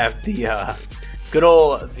game, we have the good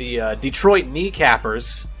old Detroit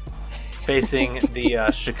Kneecappers facing the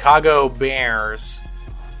Chicago Bears.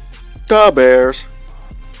 The Bears.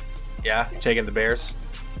 Yeah, taking the Bears.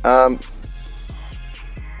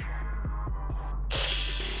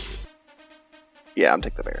 Yeah, I'm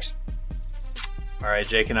taking the Bears. All right,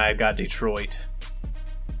 Jake and I have got Detroit.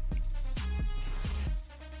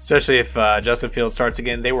 Especially if Justin Fields starts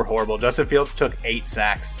again. They were horrible. Justin Fields took 8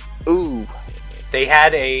 sacks. Ooh. They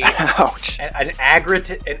had Ouch. an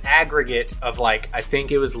aggregate of like I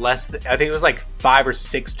think it was like 5 or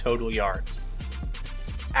 6 total yards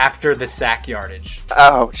after the sack yardage.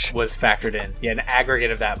 Ouch. Was factored in. Yeah, an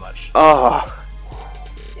aggregate of that much. Oh.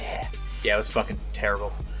 Yeah, it was fucking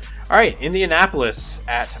terrible. All right, Indianapolis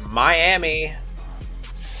at Miami.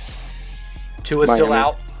 Tua's still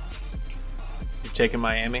out. You're taking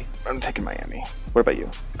Miami? I'm taking Miami. What about you?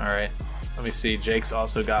 All right. Let me see. Jake's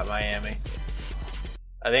also got Miami.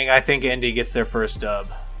 I think Indy gets their first dub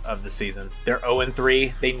of the season. They're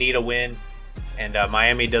 0-3. They need a win. And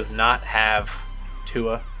Miami does not have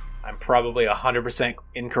Tua. I'm probably 100%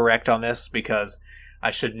 incorrect on this because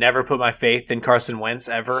I should never put my faith in Carson Wentz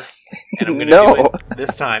ever. And I'm going to do it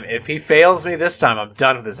this time. If he fails me this time, I'm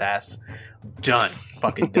done with his ass. Done.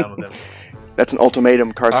 Fucking done with him. That's an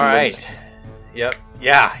ultimatum, Carson Wentz. All right. Yep.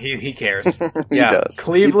 Yeah, he cares. He does.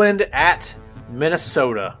 Cleveland at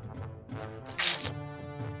Minnesota.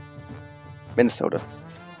 Minnesota.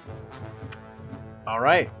 All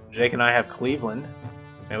right. Jake and I have Cleveland.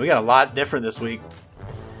 Man, we got a lot different this week.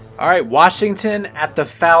 All right. Washington at the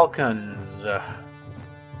Falcons.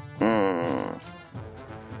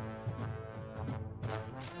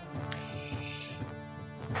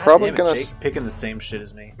 Probably gonna Jake picking the same shit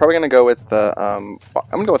as me. Probably gonna go with I'm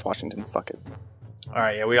gonna go with Washington. Fuck it. All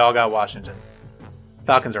right. Yeah, we all got Washington.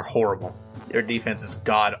 Falcons are horrible. Their defense is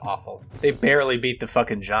god awful. They barely beat the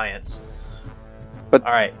fucking Giants. But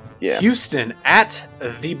all right. Yeah. Houston at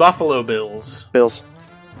the Buffalo Bills. Bills.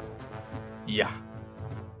 Yeah.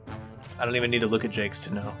 I don't even need to look at Jake's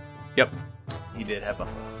to know. Yep. He did have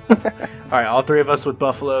Buffalo. All right, all three of us with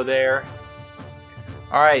Buffalo there.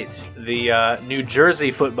 All right, the New Jersey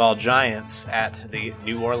Football Giants at the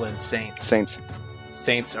New Orleans Saints.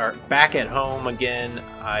 Saints are back at home again.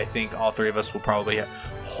 I think all three of us will probably have...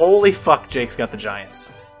 Holy fuck, Jake's got the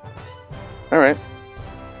Giants. All right.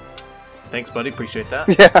 Thanks, buddy. Appreciate that.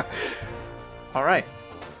 Yeah. All right.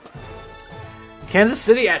 Kansas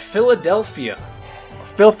City at Philadelphia.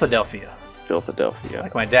 Philadelphia. Philadelphia.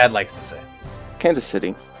 Like my dad likes to say. Kansas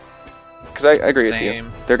City. Because I agree with you.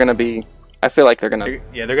 They're going to be... I feel like they're going to...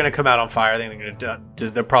 Yeah, they're going to come out on fire. I think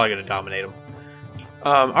they're probably going to dominate them.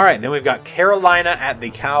 All right, then we've got Carolina at the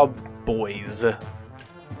Cowboys. I'm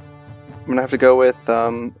going to have to go with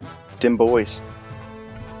Dim Boys.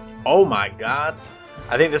 Oh my god.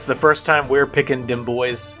 I think this is the first time we're picking Dim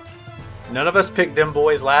Boys. None of us picked Dim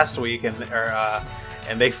Boys last week, and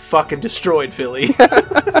they fucking destroyed Philly.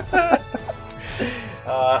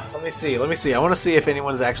 Let me see. I want to see if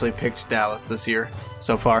anyone's actually picked Dallas this year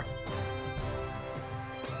so far.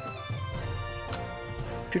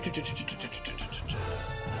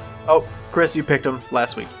 Oh, Chris, you picked them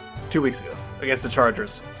last week, 2 weeks ago, against the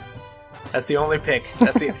Chargers. That's the only pick.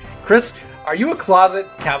 Chris, are you a closet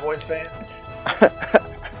Cowboys fan?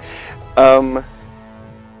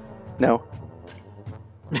 No.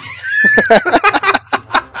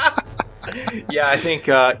 Yeah, I think,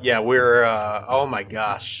 we're, oh my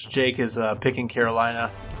gosh. Jake is picking Carolina,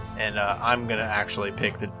 and I'm going to actually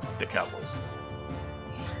pick the Cowboys.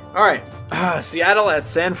 All right, Seattle at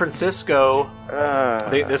San Francisco. I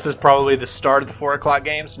think this is probably the start of the 4 o'clock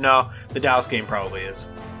games. No, the Dallas game probably is.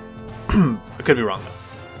 I could be wrong, though.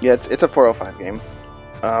 Yeah, it's a 4:05 game.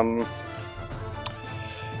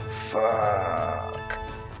 Fuck.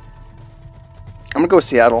 I'm going to go with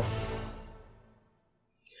Seattle.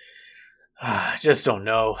 I just don't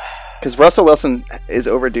know. Because Russell Wilson is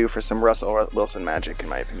overdue for some Russell Wilson magic, in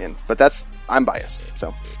my opinion. But I'm biased, so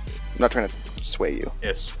I'm not trying to sway you.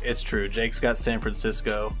 It's true. Jake's got San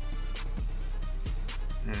Francisco.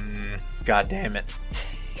 God damn it.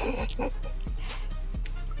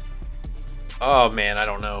 Oh, man, I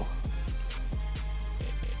don't know.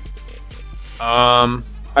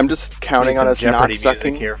 I'm just counting on us not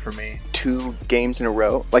sucking here for me. 2 games in a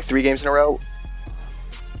row, like 3 games in a row.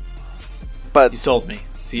 But you sold me.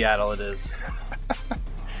 Seattle it is.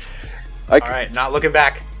 All right, not looking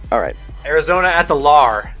back. All right. Arizona at the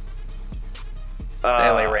LAR. The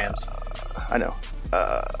LA Rams. I know.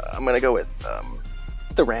 I'm going to go with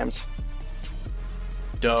the Rams.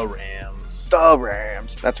 The Rams. The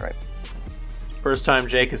Rams. That's right. First time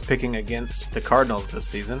Jake is picking against the Cardinals this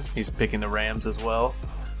season. He's picking the Rams as well.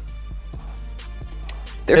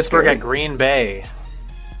 Pittsburgh at Green Bay.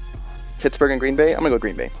 Pittsburgh and Green Bay? I'm going to go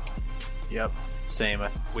Green Bay. Yep, same.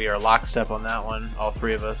 We are lockstep on that one. All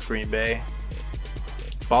three of us, Green Bay.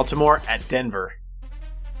 Baltimore at Denver.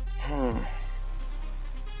 All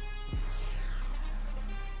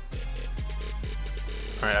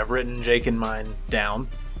right, I've written Jake and mine down.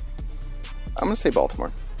 I'm going to say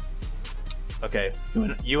Baltimore. Okay,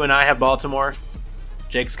 you and I have Baltimore.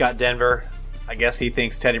 Jake's got Denver. I guess he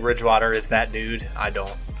thinks Teddy Bridgewater is that dude. I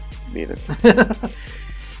don't. Me either.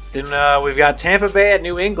 Then we've got Tampa Bay at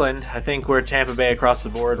New England. I think we're Tampa Bay across the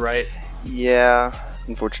board, right? Yeah,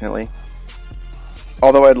 unfortunately.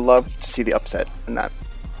 Although I'd love to see the upset in that.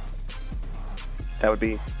 That would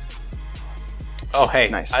be... Oh, hey,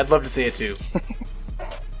 nice. I'd love to see it too.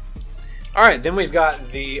 All right, then we've got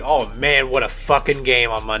oh man, what a fucking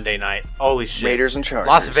game on Monday night. Holy shit. Raiders and Chargers.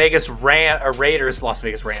 Las Vegas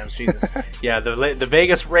Rams, Jesus. Yeah, the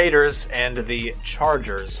Vegas Raiders and the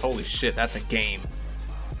Chargers. Holy shit, that's a game.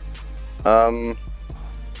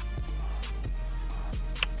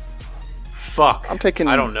 Fuck. I'm taking...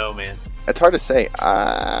 I don't know, man. It's hard to say. All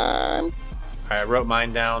right, I wrote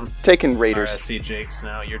mine down. Taking Raiders. All right, I see Jake's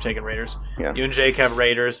now. You're taking Raiders? Yeah. You and Jake have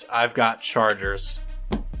Raiders. I've got Chargers.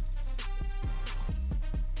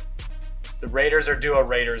 The Raiders are due a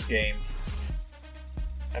Raiders game.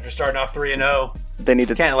 After starting off 3-0, they need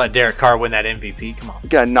to... Can't let Derek Carr win that MVP. Come on. You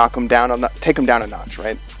gotta knock them down. Take them down a notch,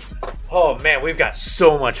 right? Oh, man, we've got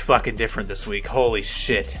so much fucking different this week. Holy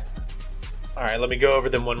shit. All right, let me go over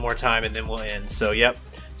them one more time, and then we'll end. So, yep.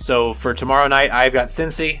 So, for tomorrow night, I've got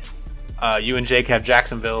Cincy. You and Jake have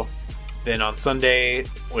Jacksonville. Then on Sunday,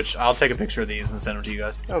 which I'll take a picture of these and send them to you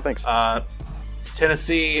guys. Oh, thanks.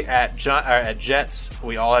 Tennessee at Jets.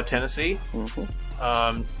 We all have Tennessee.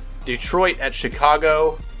 Mm-hmm. Detroit at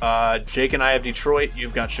Chicago. Jake and I have Detroit.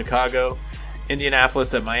 You've got Chicago.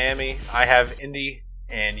 Indianapolis at Miami. I have Indy,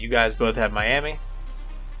 and you guys both have Miami.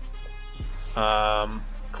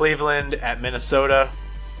 Cleveland at Minnesota.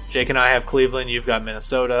 Jake and I have Cleveland. You've got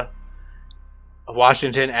Minnesota.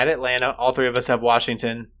 Washington at Atlanta. All three of us have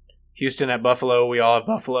Washington. Houston at Buffalo. We all have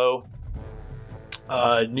Buffalo.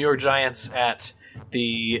 New York Giants at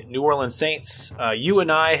the New Orleans Saints. You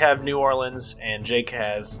and I have New Orleans, and Jake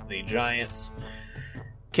has the Giants.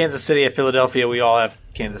 Kansas City at Philadelphia. We all have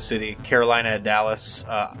Kansas City. Carolina at Dallas.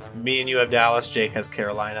 Me and you have Dallas. Jake has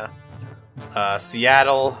Carolina.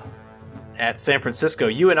 Seattle at San Francisco.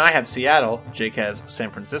 You and I have Seattle. Jake has San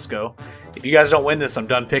Francisco. If you guys don't win this, I'm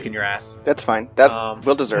done picking your ass. That's fine. That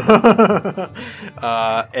we'll deserve it.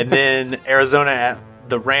 And then Arizona at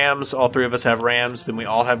the Rams. All three of us have Rams. Then we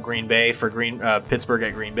all have Green Bay for Pittsburgh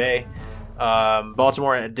at Green Bay.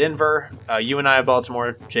 Baltimore at Denver. You and I have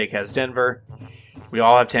Baltimore. Jake has Denver. We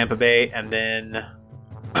all have Tampa Bay. And then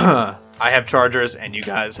I have Chargers, and you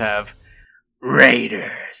guys have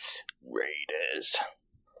Raiders.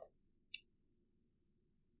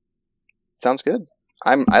 Sounds good.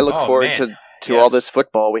 I look forward to all this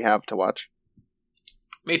football we have to watch.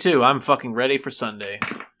 Me too. I'm fucking ready for Sunday.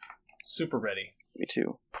 Super ready. Me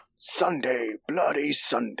too. Sunday, bloody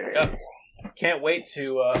Sunday. Yep. Can't wait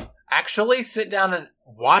to actually sit down and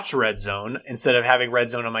watch Red Zone instead of having Red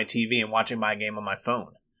Zone on my TV and watching my game on my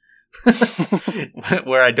phone.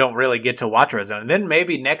 Where I don't really get to watch Red Zone. And then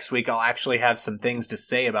maybe next week I'll actually have some things to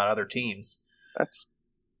say about other teams.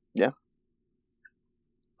 Yeah.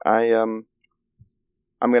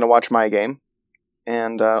 I'm going to watch my game.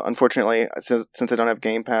 And unfortunately, since I don't have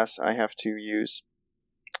Game Pass, I have to use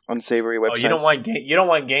unsavory websites. Oh, you don't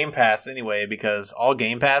want Game Pass anyway, because all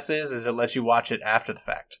Game Pass is it lets you watch it after the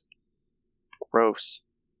fact. Gross.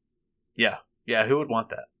 Yeah. Yeah, who would want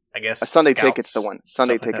that? I guess a Sunday Scouts, Ticket's the one.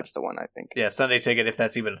 Sunday Ticket's the one, I think. Yeah, Sunday Ticket, if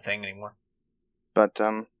that's even a thing anymore. But,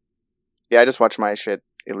 yeah, I just watch my shit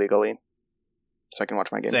illegally so I can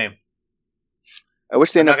watch my game. Same. I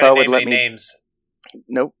wish the NFL would let me... names.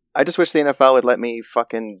 Nope. I just wish the NFL would let me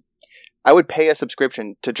fucking... I would pay a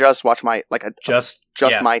subscription to just watch my... my team.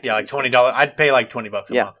 Yeah, like $20. I'd pay like $20 a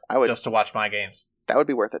month I would, just to watch my games. That would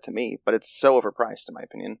be worth it to me, but it's so overpriced in my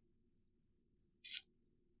opinion.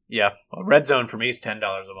 Yeah. Well, Red Zone for me is $10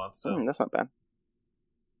 a month, so... that's not bad.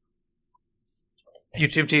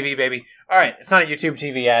 YouTube TV, baby. All right, it's not a YouTube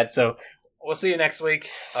TV ad, so we'll see you next week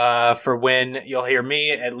for when you'll hear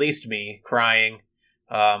me, at least me, crying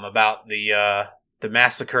about the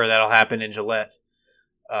massacre that'll happen in Gillette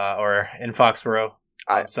or in Foxborough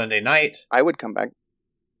on Sunday night. I would come back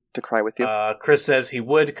to cry with you. Chris says he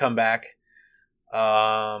would come back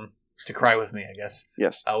to cry with me, I guess.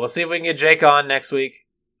 Yes. We'll see if we can get Jake on next week.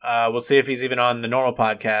 We'll see if he's even on the normal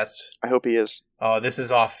podcast. I hope he is. Oh, this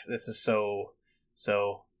is off. This is so...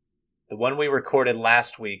 the one we recorded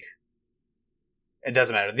last week, it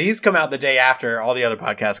doesn't matter. These come out the day after. All the other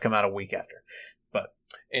podcasts come out a week after. But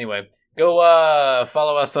anyway, go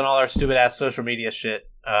follow us on all our stupid-ass social media shit.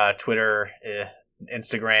 Twitter,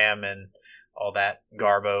 Instagram, and all that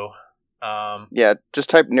garbo. Yeah, just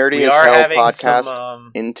type Nerdy as Hell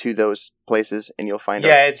Podcast into those places, and you'll find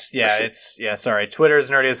out. Sorry.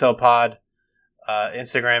 Twitter's Nerdy as Hell Pod.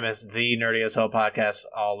 Instagram is the Nerdy as Hell Podcast,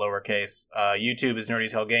 all lowercase. YouTube is Nerdy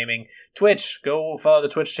as Hell Gaming. Twitch, go follow the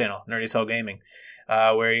Twitch channel, Nerdy as Hell Gaming,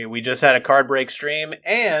 where we just had a card break stream,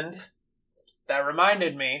 and that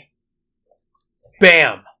reminded me,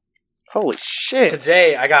 bam! Holy shit!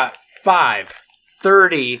 Today I got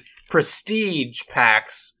 30 Prestige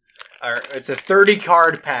packs. It's a 30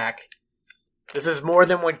 card pack. This is more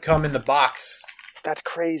than would come in the box. That's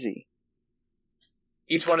crazy.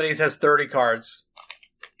 Each one of these has 30 cards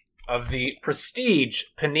of the Prestige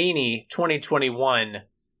Panini 2021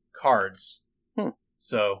 cards.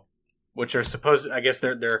 So, which are supposed, I guess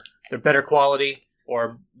they're better quality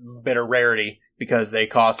or better rarity because they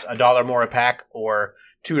cost $1 more a pack or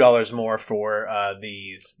 $2 more for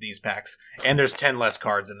these packs, and there's 10 less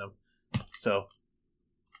cards in them. So,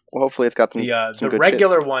 well, hopefully it's got some the good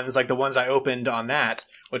regular shit. Ones, like the ones I opened on that,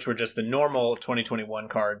 which were just the normal 2021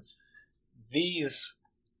 cards. These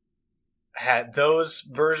had those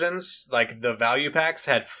versions, like the value packs,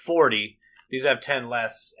 had 40. These have 10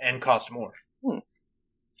 less and cost more.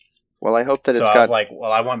 Well, I hope that it's got... So I was like,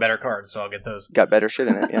 well, I want better cards, so I'll get those. Got better shit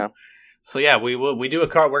in it, yeah. So yeah, we do a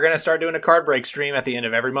card. We're going to start doing a card break stream at the end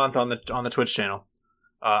of every month on the Twitch channel.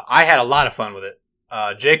 I had a lot of fun with it.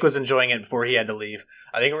 Jake was enjoying it before he had to leave.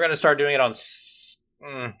 I think we're going to start doing it on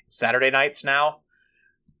Saturday nights now.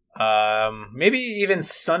 Maybe even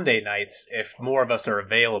Sunday nights if more of us are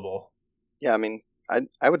available. Yeah, I mean,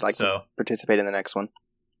 I would like to participate in the next one.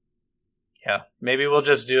 Yeah, maybe we'll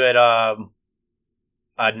just do it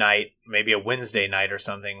a night, maybe a Wednesday night or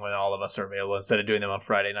something when all of us are available instead of doing them on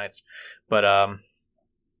Friday nights. But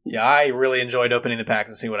yeah, I really enjoyed opening the packs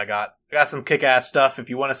and seeing what I got. I got some kick-ass stuff. If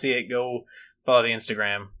you want to see it, go Follow the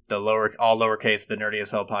Instagram, all lowercase, the Nerdy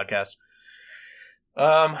as Hell podcast.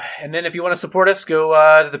 And then if you want to support us, go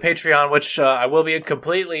to the Patreon, which I will be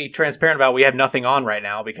completely transparent about. We have nothing on right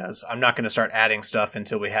now because I'm not going to start adding stuff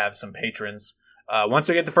until we have some patrons. Once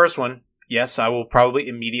we get the first one, yes, I will probably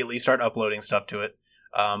immediately start uploading stuff to it.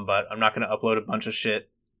 But I'm not going to upload a bunch of shit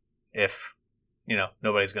if,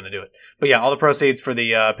 nobody's going to do it. But yeah, all the proceeds for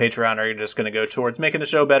the Patreon are just going to go towards making the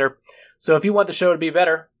show better. So if you want the show to be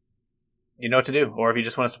better, you know what to do. Or if you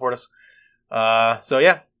just want to support us. So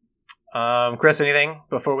yeah. Chris, anything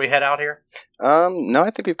before we head out here? No, I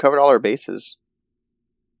think we've covered all our bases.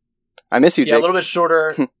 I miss you, Jake. Yeah, a little bit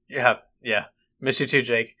shorter. yeah. Miss you too,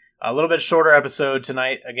 Jake. A little bit shorter episode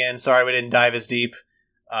tonight. Again, sorry we didn't dive as deep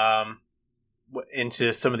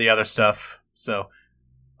into some of the other stuff. So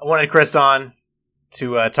I wanted Chris on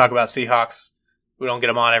to talk about Seahawks. We don't get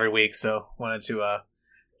him on every week, so wanted to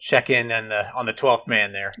check in on the 12th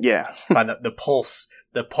man there. Yeah. Find the pulse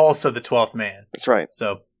of the 12th man. That's right.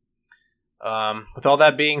 So with all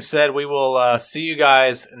that being said, we will see you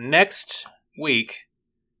guys next week.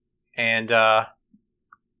 And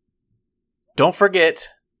don't forget,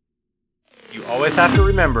 you always have to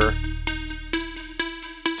remember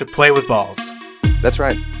to play with balls. That's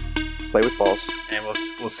right. Play with balls. And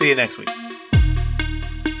we'll see you next week.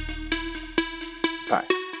 Bye.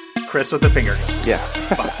 Chris with the finger guns. Yeah.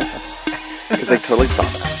 Bye. Because they totally saw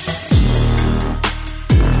that.